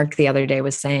even Mark the other day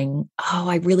was saying, oh,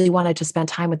 I really wanted to spend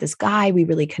time with this guy. We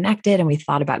really connected and we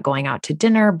thought about going out to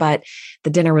dinner, but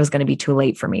the dinner was going to be too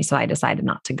late for me. So I decided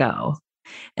not to go.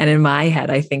 And in my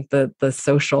head, I think the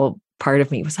social part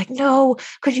of me was like, no,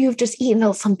 could you have just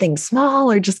eaten something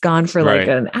small or just gone for like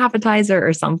an appetizer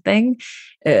or something,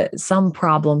 some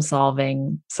problem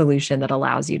solving solution that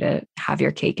allows you to have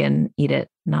your cake and eat it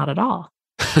not at all.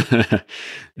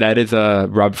 That is a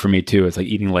rub for me too. It's like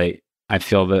eating late. I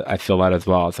feel that as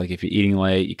well. It's like if you're eating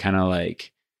late, you kind of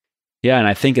like, yeah. And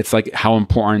I think it's like how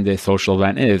important this social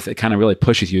event is. It kind of really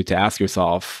pushes you to ask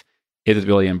yourself, is it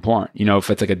really important? If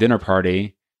it's like a dinner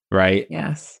party, right?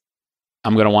 Yes.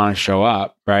 I'm going to want to show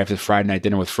up, right? If it's Friday night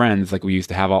dinner with friends, like we used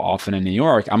to have often in New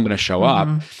York, I'm going to show up,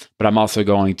 but I'm also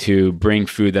going to bring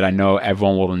food that I know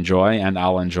everyone will enjoy and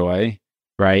I'll enjoy,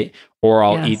 right? Or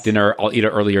I'll eat an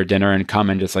earlier dinner and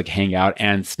come and just like hang out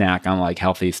and snack on like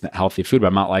healthy food, but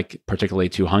I'm not like particularly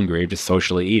too hungry, just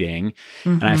socially eating.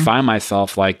 And I find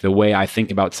myself like the way I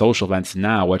think about social events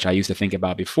now, which I used to think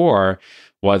about before,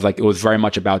 was like, it was very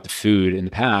much about the food in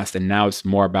the past. And now it's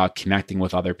more about connecting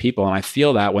with other people. And I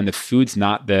feel that when the food's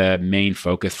not the main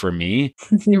focus for me,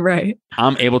 right,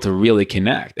 I'm able to really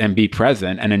connect and be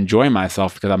present and enjoy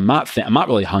myself because I'm not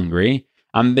really hungry.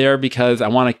 I'm there because I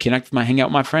want to connect hang out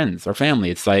with my friends or family.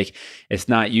 It's like, it's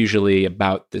not usually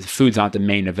about the food's not the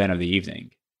main event of the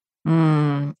evening.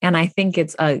 And I think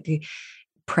it's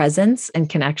presence and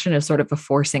connection is sort of a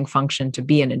forcing function to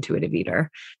be an intuitive eater,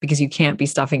 because you can't be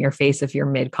stuffing your face if you're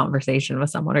mid conversation with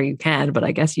someone, or you can, but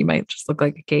I guess you might just look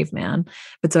like a caveman.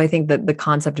 But so I think that the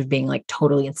concept of being like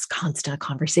totally in constant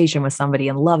conversation with somebody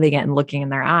and loving it and looking in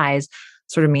their eyes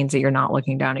sort of means that you're not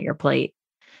looking down at your plate,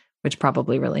 which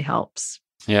probably really helps.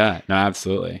 Yeah, no,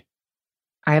 absolutely.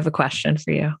 I have a question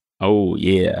for you. Oh,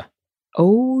 yeah.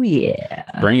 Oh, yeah.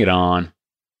 Bring it on.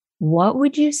 What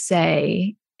would you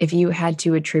say if you had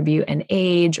to attribute an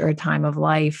age or a time of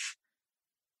life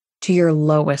to your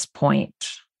lowest point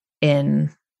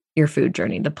in your food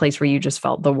journey, the place where you just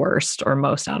felt the worst or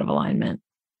most out of alignment?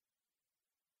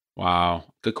 Wow,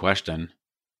 good question.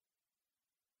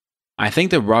 I think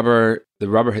the rubber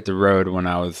hit the road when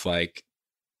I was like,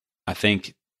 I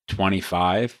think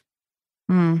 25,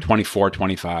 24,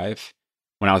 25.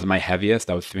 When I was at my heaviest,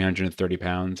 I was 330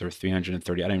 pounds or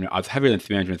 330. I don't even know. I was heavier than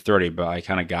 330, but I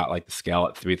kind of got like the scale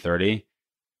at 330.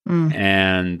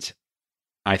 And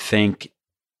I think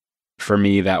for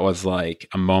me, that was like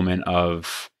a moment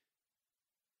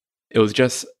it was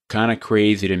just kind of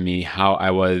crazy to me how I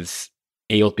was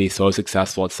able to be so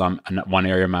successful at one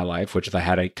area of my life, which is I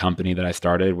had a company that I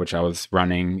started, which I was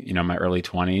running, in my early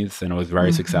 20s, and it was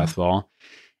very successful.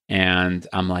 And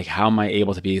I'm like, how am I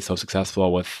able to be so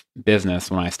successful with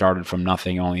business when I started from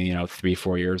nothing only,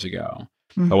 3-4 years ago?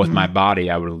 But with my body,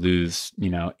 I would lose,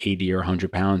 80 or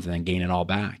 100 pounds and then gain it all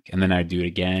back. And then I'd do it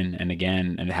again and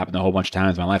again. And it happened a whole bunch of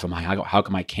times in my life. I'm like, how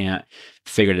come I can't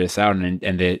figure this out? And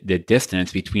the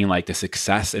distance between like the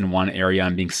success in one area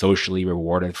and being socially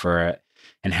rewarded for it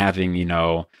and having,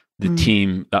 the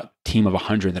team of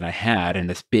 100 that I had and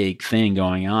this big thing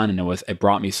going on. And it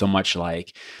brought me so much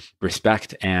like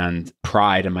respect and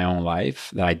pride in my own life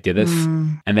that I did this.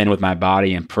 And then with my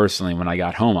body and personally, when I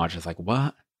got home, I was just like,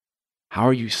 what?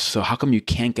 How come you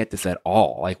can't get this at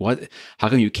all? Like what, how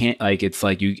come you can't, like, it's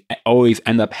like you always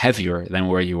end up heavier than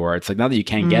where you were. It's like, not that you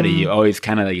can't get it. You always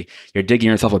kind of like, you're digging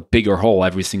yourself a bigger hole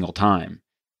every single time.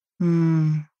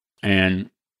 And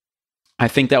I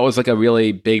think that was like a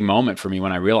really big moment for me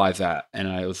when I realized that. And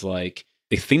I was like,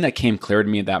 the thing that came clear to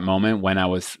me at that moment when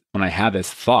I had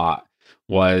this thought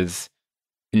was,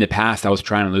 in the past, I was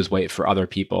trying to lose weight for other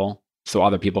people so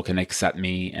other people can accept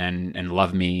me and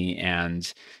love me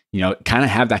and, kind of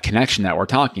have that connection that we're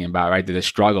talking about, right? The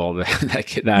struggle, the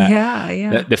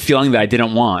feeling that I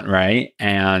didn't want, right?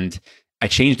 And I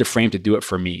changed the frame to do it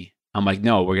for me. I'm like,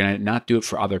 no, we're going to not do it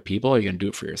for other people. You're going to do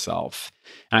it for yourself.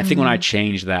 And I think when I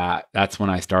changed that, that's when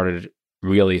I started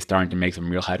really starting to make some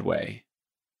real headway.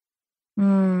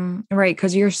 Right.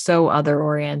 Because you're so other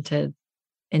oriented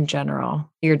in general.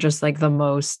 You're just like the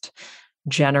most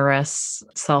generous,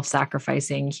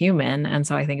 self-sacrificing human. And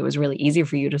so I think it was really easy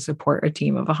for you to support a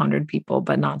team of 100 people,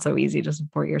 but not so easy to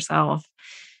support yourself.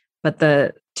 But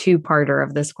the two-parter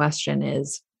of this question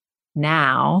is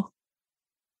now,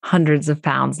 hundreds of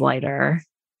pounds lighter,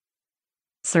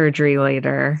 surgery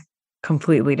later,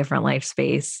 completely different life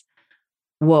space.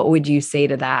 What would you say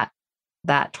to that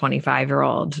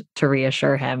 25-year-old to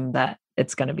reassure him that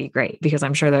it's going to be great? Because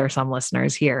I'm sure there are some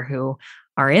listeners here who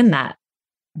are in that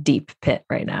deep pit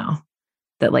right now,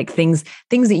 that like things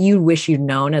that you wish you'd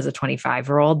known as a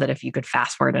 25-year-old, that if you could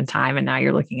fast forward in time and now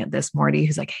you're looking at this Morty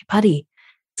who's like, hey buddy,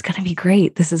 it's going to be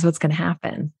great. This is what's going to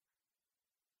happen.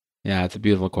 Yeah, it's a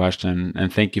beautiful question.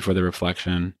 And thank you for the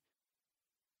reflection.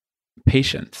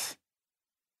 Patience.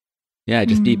 Yeah,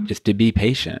 just to be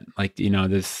patient. Like,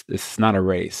 this is not a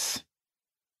race.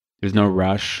 There's no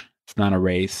rush. It's not a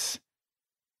race.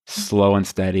 Slow and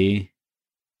steady.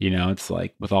 It's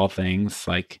like with all things,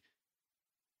 like,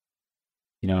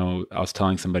 I was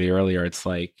telling somebody earlier, it's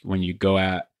like when you go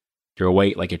at your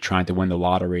weight like you're trying to win the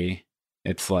lottery,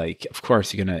 it's like, of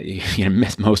course, you're gonna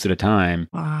miss most of the time.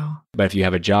 Wow. But if you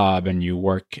have a job and you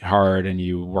work hard and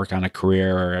you work on a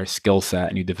career or a skill set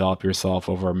and you develop yourself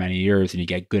over many years and you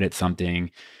get good at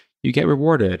something, you get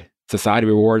rewarded. Society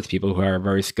rewards people who are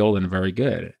very skilled and very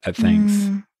good at things.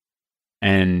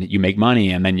 And you make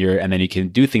money, and then you can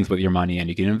do things with your money, and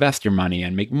you can invest your money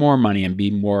and make more money and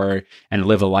be more and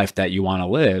live a life that you want to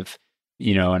live.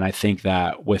 And I think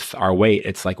that with our weight,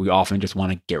 it's like we often just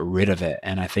want to get rid of it.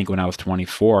 And I think when I was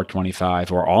 24,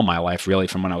 25, or all my life, really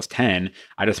from when I was 10,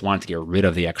 I just wanted to get rid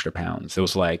of the extra pounds. It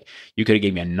was like, you could have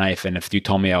gave me a knife, and if you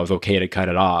told me I was okay to cut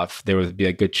it off, there would be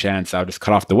a good chance I would just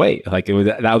cut off the weight. Like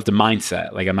that was the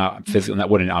mindset. Like I'm not physical, that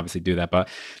wouldn't obviously do that, but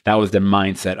that was the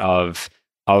mindset of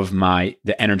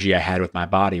the energy I had with my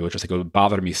body, which was like, it would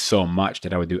bother me so much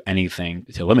that I would do anything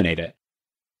to eliminate it.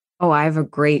 Oh, I have a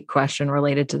great question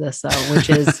related to this, though, which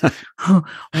is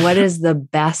what is the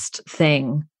best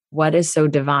thing? What is so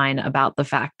divine about the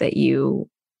fact that you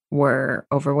were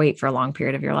overweight for a long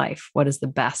period of your life? What is the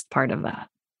best part of that?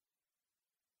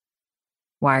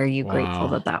 Why are you grateful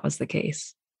that that was the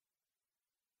case?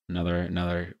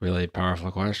 Another really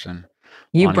powerful question.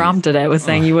 You prompted it with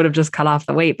saying you would have just cut off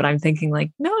the weight, but I'm thinking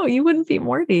like, no, you wouldn't be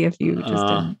Morty if you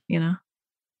just didn't,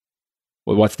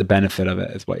 Well, what's the benefit of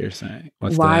it is what you're saying.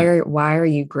 Why are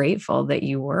you grateful that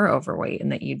you were overweight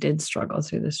and that you did struggle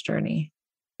through this journey?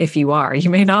 If you are, you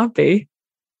may not be.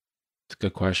 It's a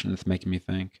good question. It's making me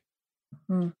think.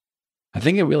 I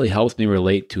think it really helps me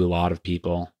relate to a lot of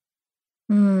people.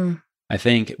 I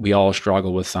think we all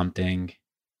struggle with something.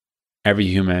 Every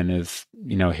human is,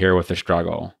 here with a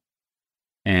struggle.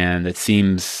 And it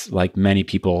seems like many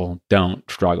people don't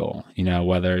struggle,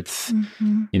 whether it's,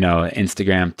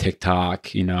 Instagram,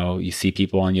 TikTok, you see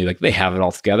people and you're like, they have it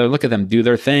all together. Look at them do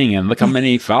their thing. And look how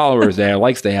many followers they have,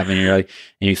 likes they have. And you're like,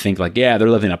 and you think like, yeah,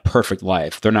 they're living a perfect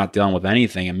life. They're not dealing with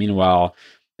anything. And meanwhile,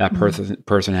 that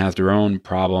person has their own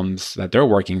problems that they're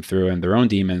working through and their own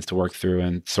demons to work through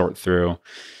and sort through.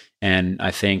 And I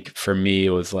think for me,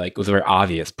 it was a very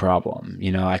obvious problem.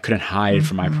 I couldn't hide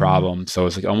from my problem. So it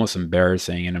was like almost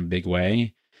embarrassing in a big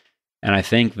way. And I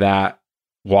think that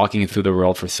walking through the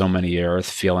world for so many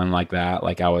years, feeling like that,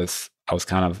 like I was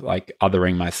kind of like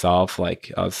othering myself.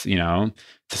 Like I was,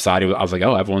 society, I was like,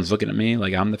 oh, everyone's looking at me.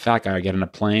 Like I'm the fat guy. I get on a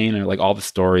plane, or like all the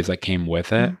stories that came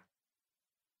with it.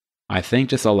 I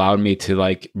think just allowed me to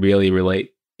like really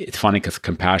relate. It's funny because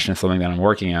compassion is something that I'm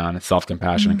working on. It's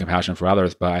self-compassion and compassion for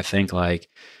others. But I think like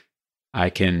I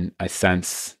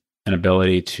sense an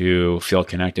ability to feel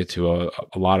connected to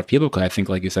a lot of people. Because I think,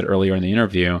 like you said earlier in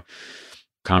the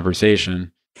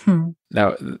conversation,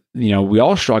 that, we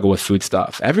all struggle with food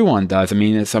stuff. Everyone does. I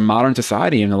mean, it's a modern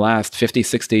society in the last 50,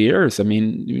 60 years. I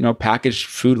mean, packaged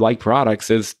food-like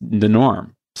products is the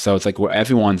norm. So it's like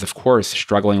everyone's, of course,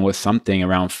 struggling with something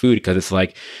around food, because it's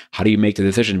like, how do you make the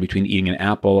decision between eating an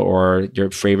apple or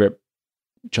your favorite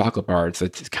chocolate bar? It's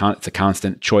a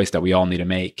constant choice that we all need to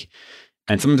make.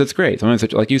 And sometimes it's great.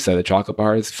 Sometimes, like you said, the chocolate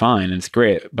bar is fine and it's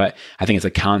great. But I think it's a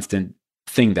constant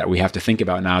thing that we have to think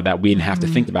about now that we didn't have to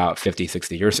think about 50,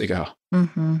 60 years ago.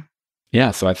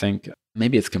 Yeah. So I think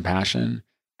maybe it's compassion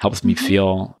helps me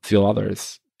feel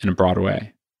others in a broad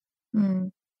way.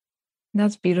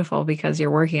 That's beautiful, because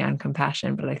you're working on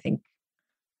compassion, but I think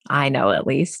I know at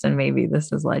least, and maybe this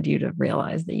has led you to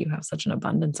realize that you have such an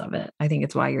abundance of it. I think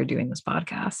it's why you're doing this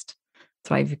podcast.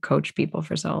 That's why I've coached people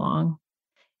for so long.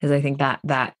 Because I think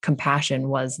that compassion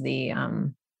was the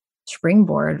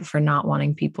springboard for not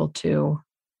wanting people to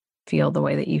feel the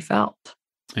way that you felt.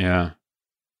 Yeah.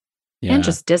 And Yeah.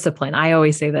 just discipline. I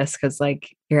always say this because,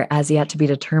 like, you're as yet to be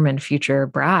determined future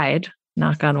bride,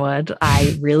 knock on wood.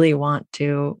 I really want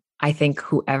to, I think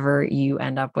whoever you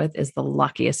end up with is the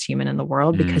luckiest human in the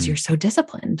world because you're so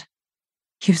disciplined.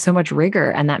 You have so much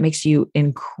rigor, and that makes you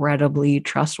incredibly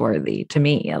trustworthy, to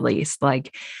me at least.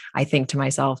 Like, I think to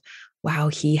myself, wow,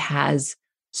 he has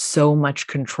so much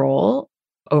control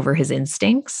over his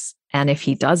instincts. And if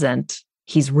he doesn't,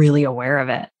 he's really aware of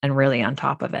it and really on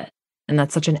top of it. And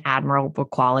that's such an admirable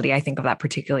quality. I think of that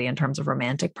particularly in terms of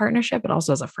romantic partnership, but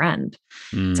also as a friend.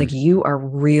 It's like you are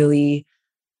really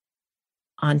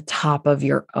on top of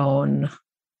your own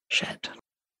shit.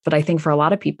 But I think for a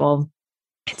lot of people,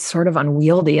 it's sort of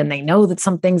unwieldy and they know that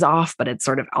something's off, but it's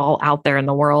sort of all out there in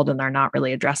the world and they're not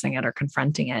really addressing it or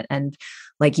confronting it. And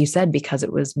like you said, because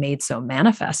it was made so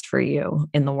manifest for you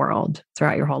in the world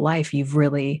throughout your whole life, you've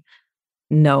really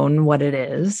known what it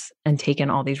is and taken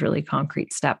all these really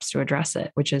concrete steps to address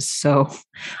it, which is so,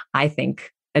 I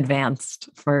think, advanced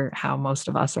for how most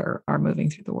of us are moving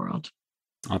through the world.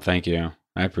 Oh, thank you.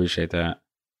 I appreciate that.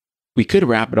 We could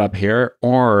wrap it up here,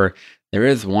 or there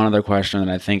is one other question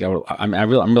that I think I'm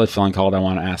really feeling called. I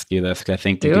want to ask you this because I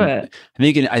think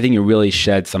you really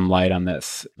shed some light on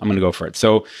this. I'm going to go for it.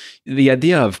 So the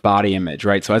idea of body image,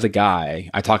 right? So as a guy,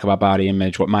 I talk about body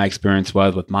image, what my experience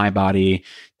was with my body,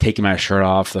 taking my shirt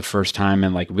off the first time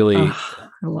and like really, I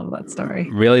love that story.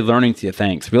 Really learning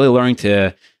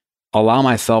to allow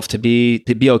myself to be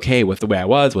okay with the way I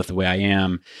was, with the way I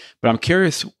am. But I'm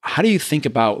curious, how do you think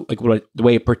about like the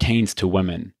way it pertains to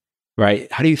women,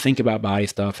 right? How do you think about body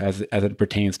stuff as it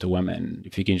pertains to women?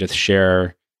 If you can just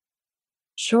share.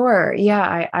 Sure.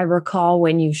 Yeah. I recall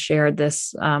when you shared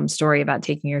this story about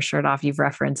taking your shirt off, you've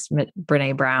referenced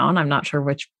Brene Brown. I'm not sure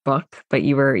which book, but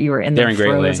you were in the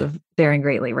throes of Daring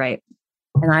Greatly, right?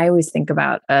 And I always think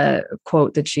about a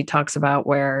quote that she talks about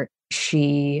where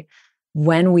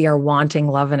when we are wanting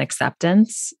love and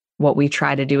acceptance, what we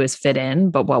try to do is fit in,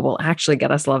 but what will actually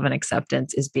get us love and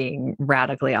acceptance is being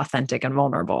radically authentic and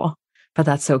vulnerable. But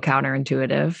that's so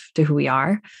counterintuitive to who we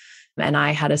are. And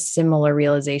I had a similar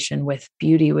realization with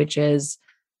beauty, which is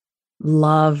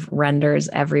love renders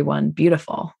everyone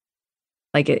beautiful.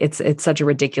 Like it's such a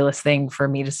ridiculous thing for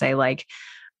me to say, like,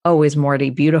 oh, is Morty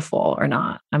beautiful or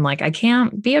not? I'm like, I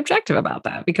can't be objective about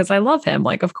that because I love him.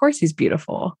 Like, of course he's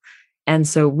beautiful. And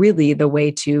so really the way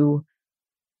to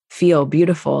feel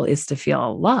beautiful is to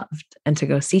feel loved and to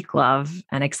go seek love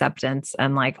and acceptance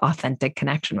and like authentic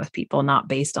connection with people, not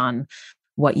based on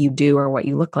what you do or what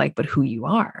you look like, but who you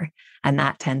are. And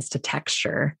that tends to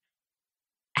texture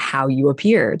how you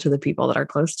appear to the people that are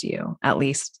close to you. At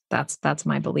least that's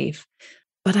my belief.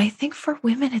 But I think for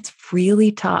women, it's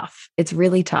really tough. It's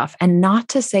really tough. And not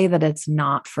to say that it's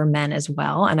not for men as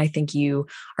well. And I think you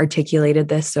articulated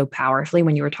this so powerfully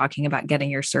when you were talking about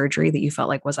getting your surgery, that you felt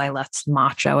like, was I less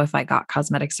macho if I got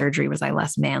cosmetic surgery? Was I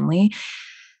less manly?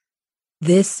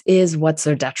 This is what's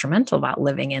so detrimental about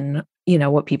living in,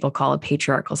 what people call a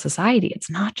patriarchal society. It's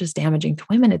not just damaging to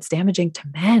women, it's damaging to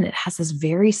men. It has this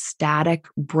very static,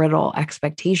 brittle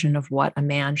expectation of what a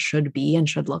man should be and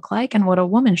should look like and what a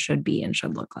woman should be and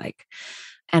should look like.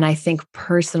 And I think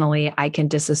personally, I can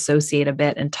disassociate a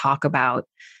bit and talk about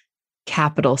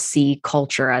capital C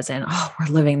culture as in, oh, we're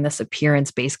living this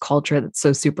appearance-based culture that's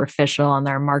so superficial and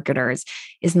they're marketers.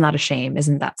 Isn't that a shame?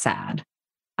 Isn't that sad?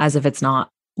 As if it's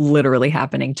not literally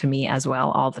happening to me as well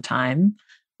all the time.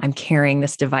 I'm carrying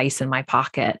this device in my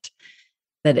pocket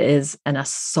that is an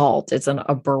assault. It's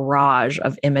a barrage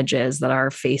of images that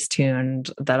are face-tuned,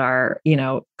 that are,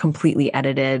 completely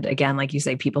edited. Again, like you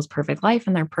say, people's perfect life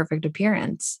and their perfect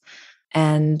appearance.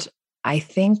 And I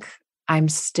think I'm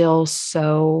still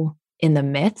so in the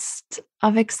midst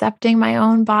of accepting my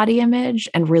own body image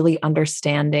and really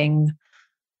understanding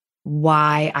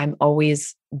why I'm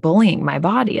always bullying my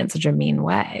body in such a mean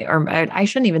way. Or I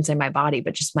shouldn't even say my body,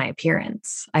 but just my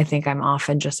appearance. I think I'm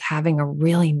often just having a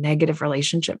really negative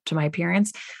relationship to my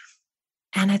appearance.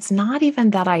 And it's not even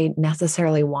that I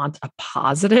necessarily want a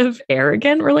positive,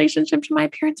 arrogant relationship to my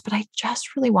appearance, but I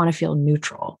just really want to feel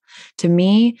neutral. To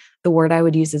me, the word I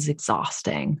would use is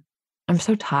exhausting. I'm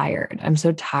so tired. I'm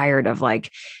so tired of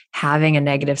like having a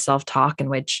negative self-talk in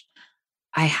which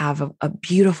I have a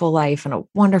beautiful life and a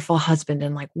wonderful husband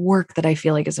and like work that I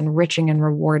feel like is enriching and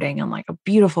rewarding and like a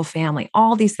beautiful family,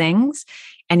 all these things.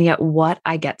 And yet what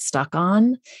I get stuck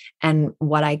on and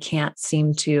what I can't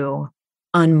seem to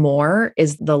unmoor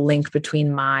is the link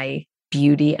between my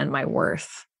beauty and my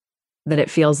worth. that it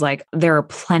feels like there are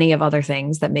plenty of other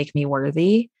things that make me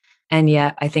worthy. And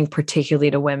yet I think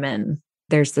particularly to women,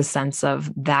 there's the sense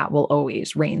of that will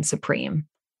always reign supreme.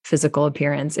 Physical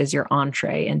appearance is your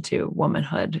entree into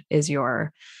womanhood, is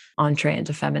your entree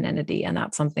into femininity. And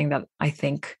that's something that I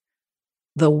think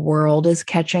the world is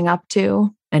catching up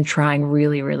to and trying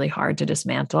really, really hard to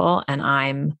dismantle. And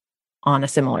I'm on a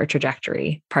similar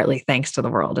trajectory, partly thanks to the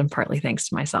world and partly thanks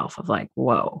to myself of like,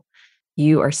 whoa,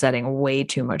 you are setting way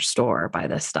too much store by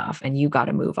this stuff and you got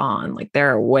to move on. Like there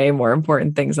are way more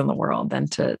important things in the world than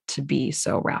to be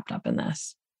so wrapped up in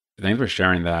this. Thanks for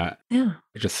sharing that. Yeah.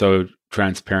 It's just so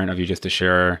transparent of you just to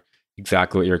share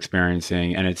exactly what you're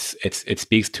experiencing. And it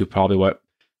speaks to probably what,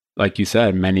 like you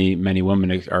said, many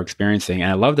women are experiencing.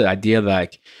 And I love the idea that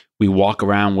like we walk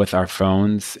around with our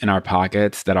phones in our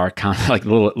pockets that are kind of like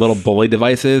little bully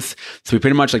devices. So we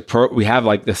pretty much like we have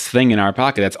like this thing in our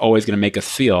pocket that's always going to make us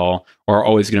feel, or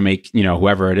always going to make,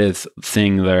 whoever it is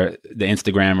seeing the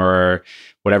Instagram or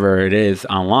whatever it is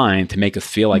online to make us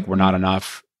feel like we're not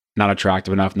enough, not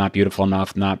attractive enough, not beautiful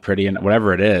enough, not pretty, and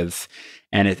whatever it is.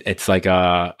 And it's like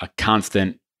a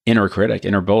constant inner critic,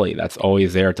 inner bully that's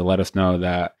always there to let us know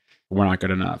that we're not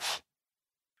good enough.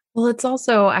 Well, it's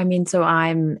also, so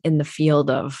I'm in the field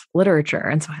of literature.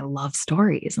 And so I love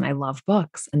stories and I love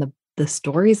books. And the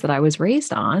stories that I was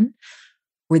raised on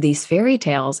were these fairy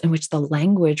tales in which the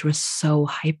language was so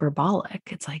hyperbolic.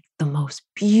 It's like the most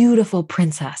beautiful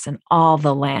princess in all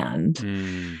the land.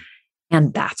 Mm.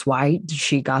 And that's why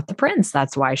she got the prince.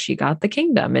 That's why she got the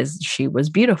kingdom, is she was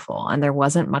beautiful. And there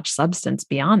wasn't much substance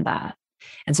beyond that.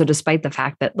 And so despite the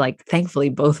fact that, like, thankfully,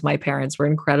 both my parents were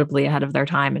incredibly ahead of their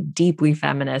time and deeply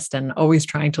feminist and always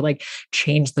trying to like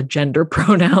change the gender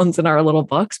pronouns in our little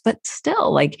books, but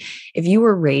still, like, if you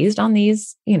were raised on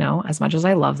these, as much as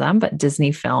I love them, but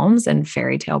Disney films and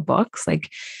fairy tale books,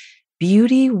 like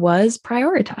beauty was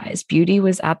prioritized. Beauty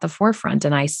was at the forefront.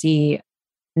 And I see,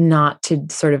 not to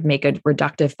sort of make a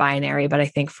reductive binary, but I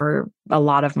think for a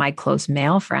lot of my close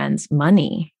male friends,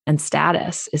 money and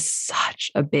status is such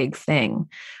a big thing.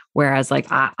 Whereas like,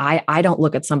 I don't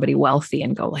look at somebody wealthy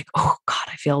and go like, oh God,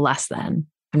 I feel less than.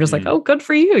 I'm just like, oh, good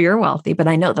for you. You're wealthy. But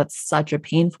I know that's such a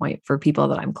pain point for people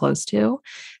that I'm close to.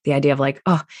 The idea of like,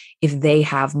 oh, if they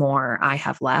have more, I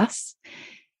have less.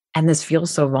 And this feels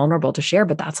so vulnerable to share,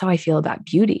 but that's how I feel about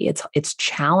beauty. It's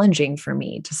challenging for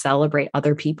me to celebrate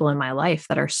other people in my life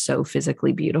that are so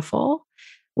physically beautiful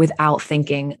without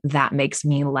thinking that makes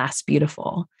me less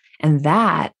beautiful. And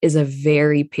that is a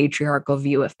very patriarchal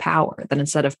view of power, that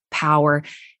instead of power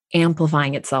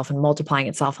amplifying itself and multiplying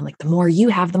itself, and like the more you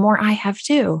have, the more I have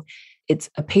too. It's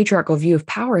a patriarchal view of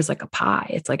power is like a pie.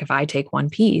 It's like if I take one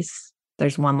piece,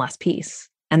 there's one less piece.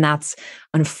 And that's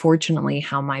unfortunately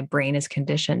how my brain is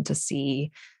conditioned to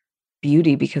see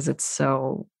beauty, because it's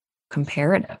so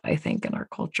comparative, I think, in our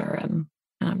culture. And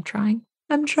I'm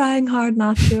trying hard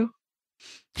not to.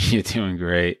 You're doing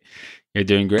great. You're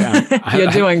doing great.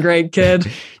 You're doing great, kid.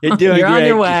 You're doing You're great. on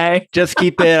your way. Just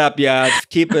keep it up. Yeah. Just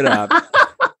keep it up.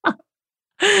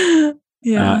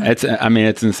 Yeah.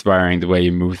 It's inspiring the way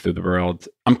you move through the world.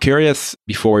 I'm curious,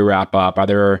 before we wrap up, are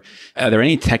there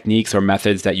any techniques or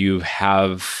methods that you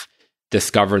have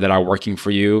discovered that are working for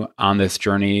you on this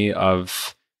journey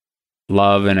of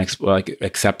love and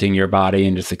accepting your body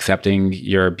and just accepting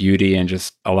your beauty and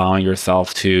just allowing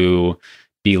yourself to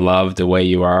be loved the way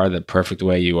you are, the perfect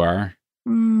way you are?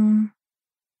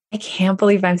 I can't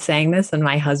believe I'm saying this. And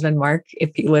my husband, Mark, if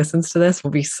he listens to this,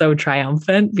 will be so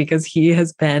triumphant, because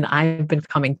I've been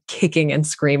coming kicking and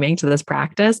screaming to this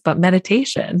practice. But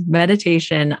meditation,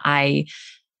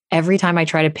 every time I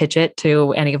try to pitch it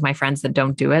to any of my friends that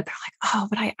don't do it, they're like, oh,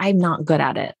 but I'm not good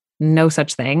at it. No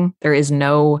such thing. There is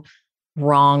no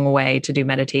wrong way to do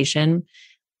meditation.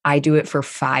 I do it for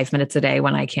 5 minutes a day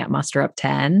when I can't muster up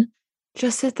 10.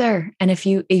 Just sit there. And if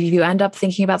you end up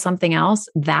thinking about something else,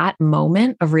 that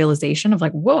moment of realization of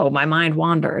like, whoa, my mind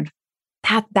wandered.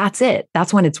 That's it.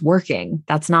 That's when it's working.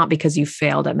 That's not because you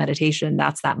failed at meditation.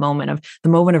 That's the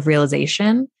moment of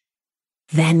realization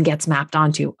then gets mapped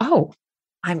onto, oh,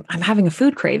 I'm having a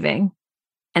food craving.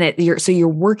 And you're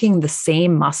working the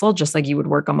same muscle, just like you would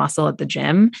work a muscle at the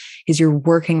gym, is you're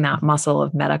working that muscle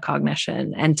of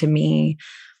metacognition. And to me,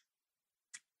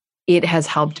 it has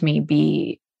helped me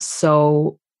be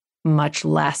so much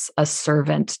less a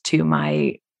servant to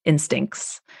my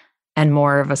instincts and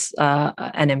more of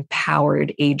an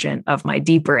empowered agent of my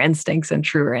deeper instincts and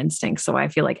truer instincts. So I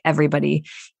feel like everybody,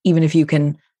 even if you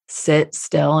can sit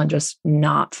still and just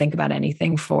not think about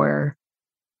anything for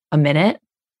a minute,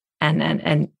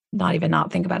 and not even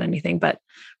not think about anything, but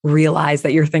realize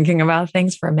that you're thinking about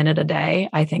things for a minute a day,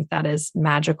 I think that is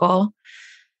magical.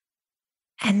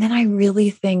 And then I really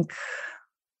think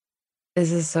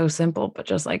this is so simple, but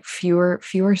just like fewer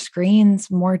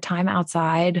screens, more time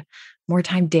outside, more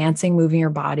time dancing, moving your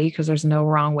body, because there's no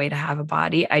wrong way to have a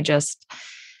body.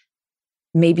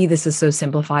 Maybe this is so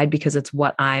simplified because it's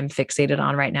what I'm fixated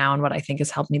on right now. And what I think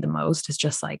has helped me the most is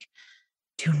just like,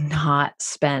 do not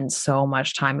spend so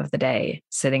much time of the day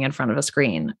sitting in front of a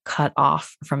screen, cut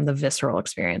off from the visceral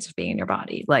experience of being in your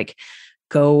body. Like,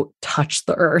 go touch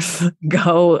the earth,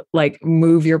 go like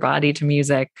move your body to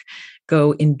music,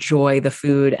 go enjoy the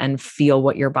food and feel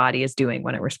what your body is doing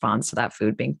when it responds to that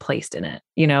food being placed in it.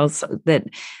 So that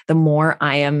the more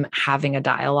I am having a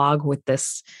dialogue with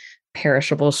this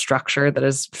perishable structure that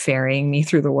is ferrying me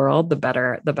through the world, the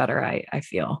better I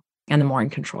feel, and the more in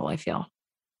control I feel.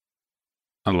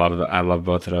 I love that. I love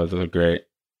both of those. Those are great.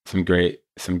 Some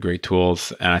great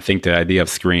tools. And I think the idea of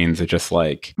screens are just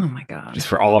like, oh my God, just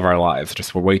for all of our lives,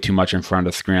 just we're way too much in front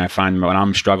of the screen. I find when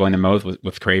I'm struggling the most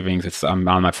with cravings, I'm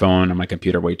on my phone, on my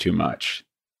computer way too much.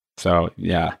 So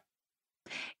yeah.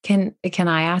 Can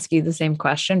I ask you the same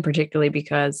question, particularly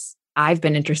because I've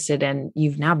been interested in,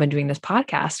 you've now been doing this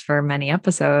podcast for many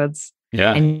episodes,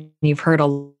 Yeah. and you've heard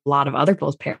a lot of other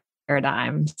people's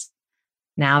paradigms.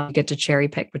 Now you get to cherry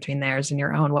pick between theirs and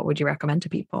your own. What would you recommend to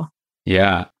people?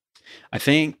 Yeah. I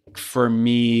think for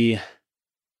me,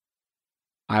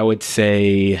 I would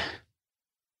say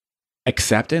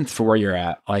acceptance for where you're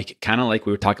at. Like, kind of like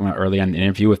we were talking about earlier in the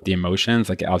interview with the emotions,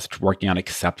 like I was working on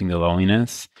accepting the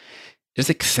loneliness. Just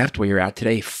accept where you're at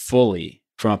today fully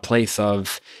from a place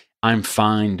of, I'm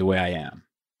fine the way I am.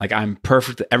 Like, I'm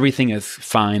perfect. Everything is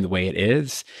fine the way it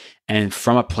is. And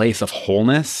from a place of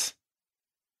wholeness,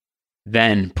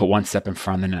 then put one step in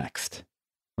front of the next.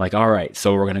 Like, all right,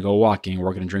 so we're going to go walking,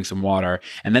 we're going to drink some water.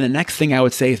 And then the next thing I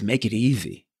would say is make it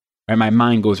easy. Right? My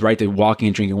mind goes right to walking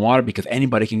and drinking water because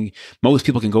most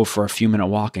people can go for a few minute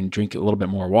walk and drink a little bit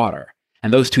more water.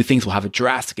 And those two things will have a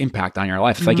drastic impact on your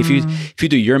life. It's like if you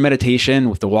do your meditation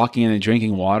with the walking and the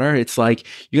drinking water, it's like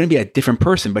you're going to be a different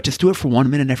person, but just do it for 1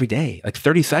 minute every day, like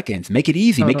 30 seconds. Make it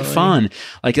easy, make it fun.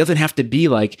 Like, it doesn't have to be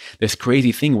like this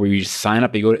crazy thing where you just sign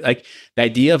up and go. Like, the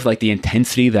idea of like the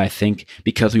intensity that I think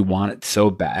because we want it so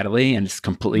badly, and it's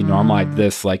completely normal. I did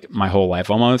this like my whole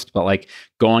life almost, but like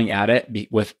going at it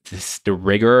with the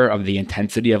rigor of the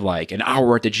intensity of like an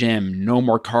hour at the gym, no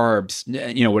more carbs,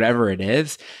 whatever it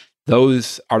is.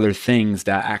 Those are the things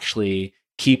that actually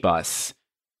keep us,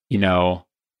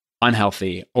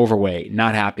 unhealthy, overweight,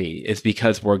 not happy. It's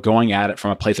because we're going at it from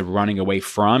a place of running away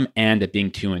from and it being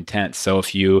too intense. So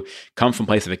if you come from a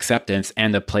place of acceptance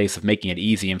and a place of making it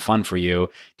easy and fun for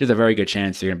you, there's a very good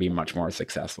chance you're going to be much more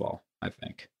successful, I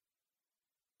think.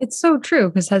 It's so true,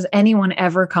 because has anyone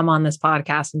ever come on this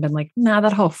podcast and been like, nah,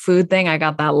 that whole food thing, I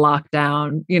got that locked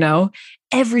down.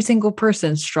 Every single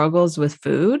person struggles with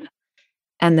food.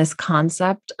 And this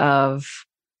concept of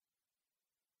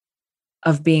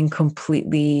being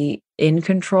completely in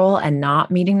control and not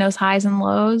meeting those highs and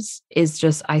lows is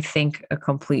just, I think, a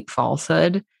complete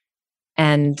falsehood.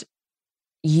 And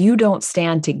you don't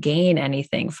stand to gain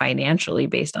anything financially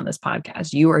based on this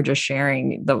podcast. You are just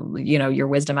sharing your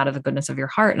wisdom out of the goodness of your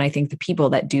heart. And I think the people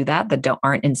that do that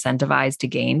aren't incentivized to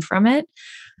gain from it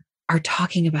are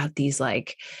talking about these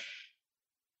like,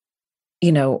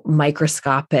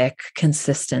 microscopic,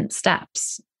 consistent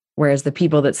steps. Whereas the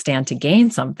people that stand to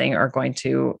gain something are going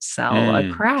to sell a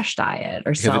crash diet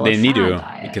or sell a fad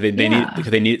diet. Because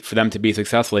they need for them to be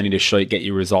successful, they need to get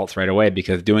you results right away.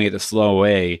 Because doing it the slow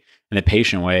way and the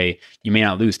patient way, you may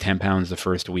not lose 10 pounds the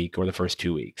first week or the first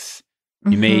 2 weeks.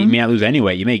 You may not lose any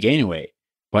weight. You may gain weight.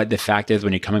 But the fact is,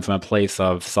 when you're coming from a place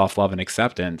of self-love and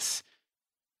acceptance,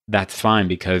 that's fine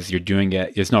because you're doing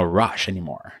it. There's no rush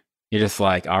anymore. You're just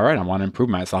like, all right, I want to improve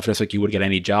myself, just like you would get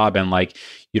any job. And like,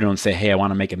 you don't say, hey, I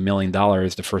want to make $1 million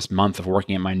the first month of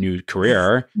working at my new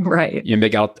career. Right. You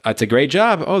make out, it's a great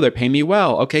job. Oh, they're paying me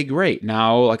well. Okay, great.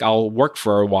 Now, like, I'll work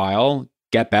for a while,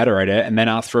 get better at it, and then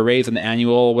ask for a raise in the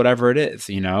annual, whatever it is,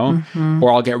 or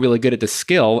I'll get really good at the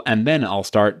skill and then I'll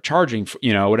start charging for,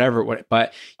 whatever.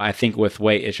 But I think with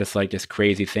weight, it's just like this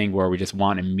crazy thing where we just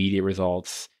want immediate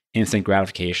results, instant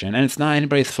gratification. And it's not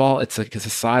anybody's fault. It's like a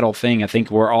societal thing. I think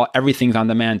everything's on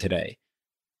demand today.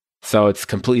 So it's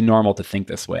completely normal to think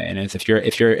this way. And it's, if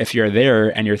you're there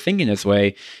and you're thinking this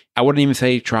way, I wouldn't even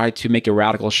say try to make a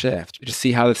radical shift. Just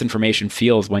see how this information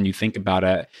feels when you think about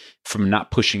it, from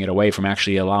not pushing it away, from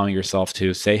actually allowing yourself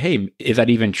to say, hey, is that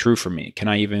even true for me? Can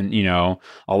I even,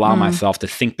 allow myself to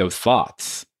think those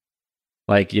thoughts?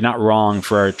 Like, you're not wrong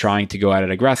for trying to go at it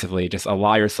aggressively. Just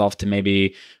allow yourself to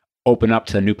maybe open up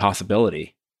to a new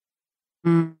possibility.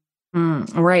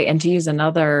 Right. And to use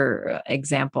another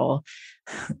example,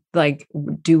 Like,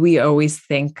 do we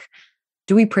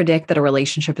predict that a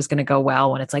relationship is going to go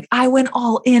well when it's like, I went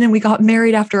all in and we got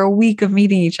married after a week of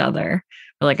meeting each other?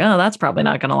 We're like, oh, that's probably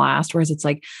not going to last. Whereas it's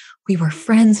like, we were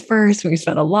friends first. We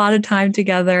spent a lot of time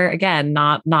together. Again,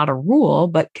 not a rule,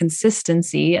 but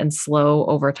consistency and slow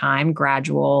over time,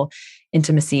 gradual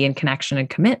intimacy and connection and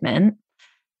commitment.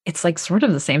 It's like sort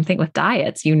of the same thing with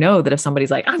diets. You know that if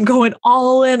somebody's like, I'm going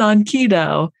all in on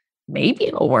keto, maybe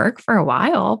it'll work for a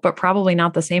while, but probably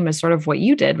not the same as sort of what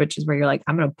you did, which is where you're like,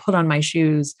 I'm going to put on my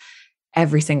shoes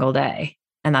every single day.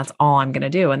 And that's all I'm going to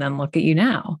do. And then look at you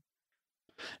now.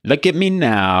 Look at me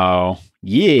now.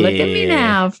 Yeah. Look at me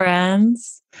now,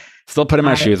 friends. Still putting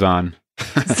my shoes on.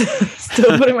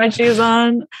 Still putting my shoes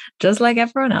on, just like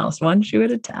everyone else, one shoe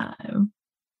at a time.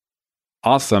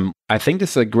 Awesome. I think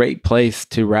this is a great place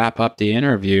to wrap up the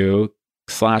interview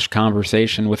 /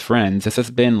 conversation with friends. This has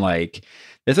been one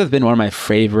of my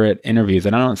favorite interviews.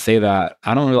 And I don't say that,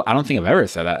 I don't think I've ever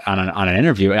said that on an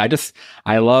interview.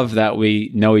 I love that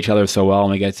we know each other so well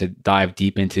and we get to dive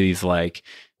deep into these like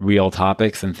real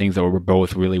topics and things that we're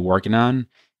both really working on.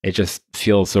 It just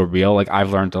feels so real. Like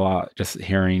I've learned a lot just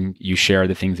hearing you share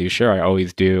the things you share. I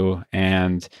always do.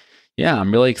 And yeah,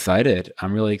 I'm really excited.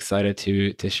 I'm really excited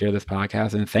to share this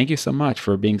podcast. And thank you so much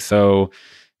for being such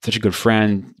a good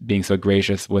friend, being so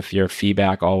gracious with your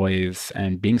feedback always,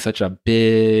 and being such a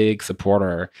big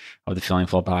supporter of the Feeling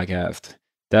Full podcast.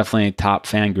 Definitely top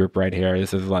fan group right here.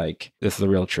 This is a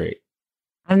real treat.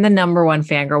 I'm the number one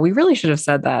fangirl. We really should have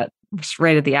said that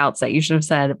right at the outset. You should have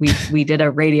said we did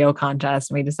a radio contest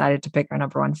and we decided to pick our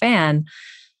number one fan.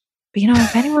 But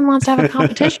if anyone wants to have a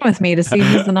competition with me to see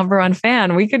who's the number one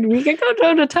fan, we could go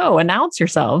toe to toe. Announce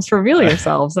yourselves, reveal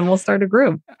yourselves, and we'll start a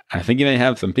group. I think you may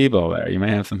have some people there. You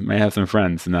may have some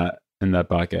friends in that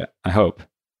bucket. I hope.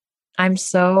 I'm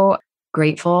so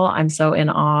grateful. I'm so in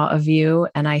awe of you,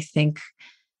 and I think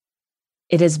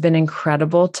it has been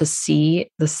incredible to see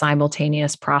the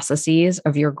simultaneous processes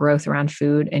of your growth around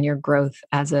food and your growth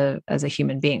as a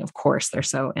human being. Of course, they're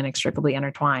so inextricably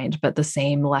intertwined, but the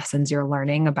same lessons you're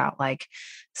learning about like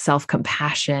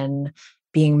self-compassion,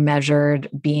 being measured,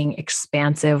 being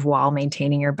expansive while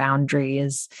maintaining your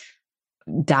boundaries,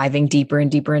 diving deeper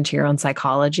and deeper into your own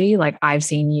psychology. Like I've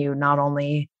seen you not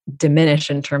only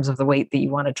diminish in terms of the weight that you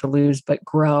wanted to lose, but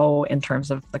grow in terms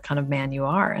of the kind of man you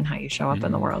are and how you show up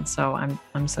in the world. So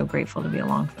I'm so grateful to be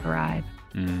along for the ride.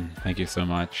 Thank you so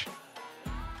much.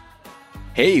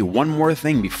 Hey, one more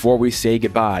thing before we say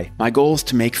goodbye. My goal is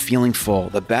to make Feeling Full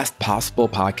the best possible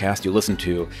podcast you listen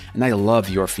to, and I love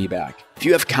your feedback. If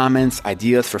you have comments,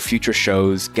 ideas for future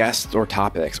shows, guests or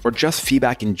topics, or just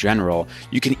feedback in general,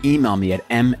 you can email me at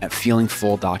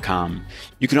m@feelingfull.com.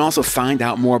 You can also find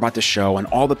out more about the show and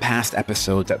all the past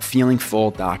episodes at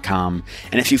feelingfull.com.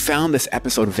 And if you found this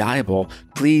episode valuable,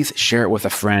 please share it with a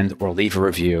friend or leave a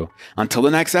review. Until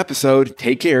the next episode,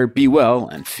 take care, be well,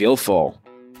 and feel full.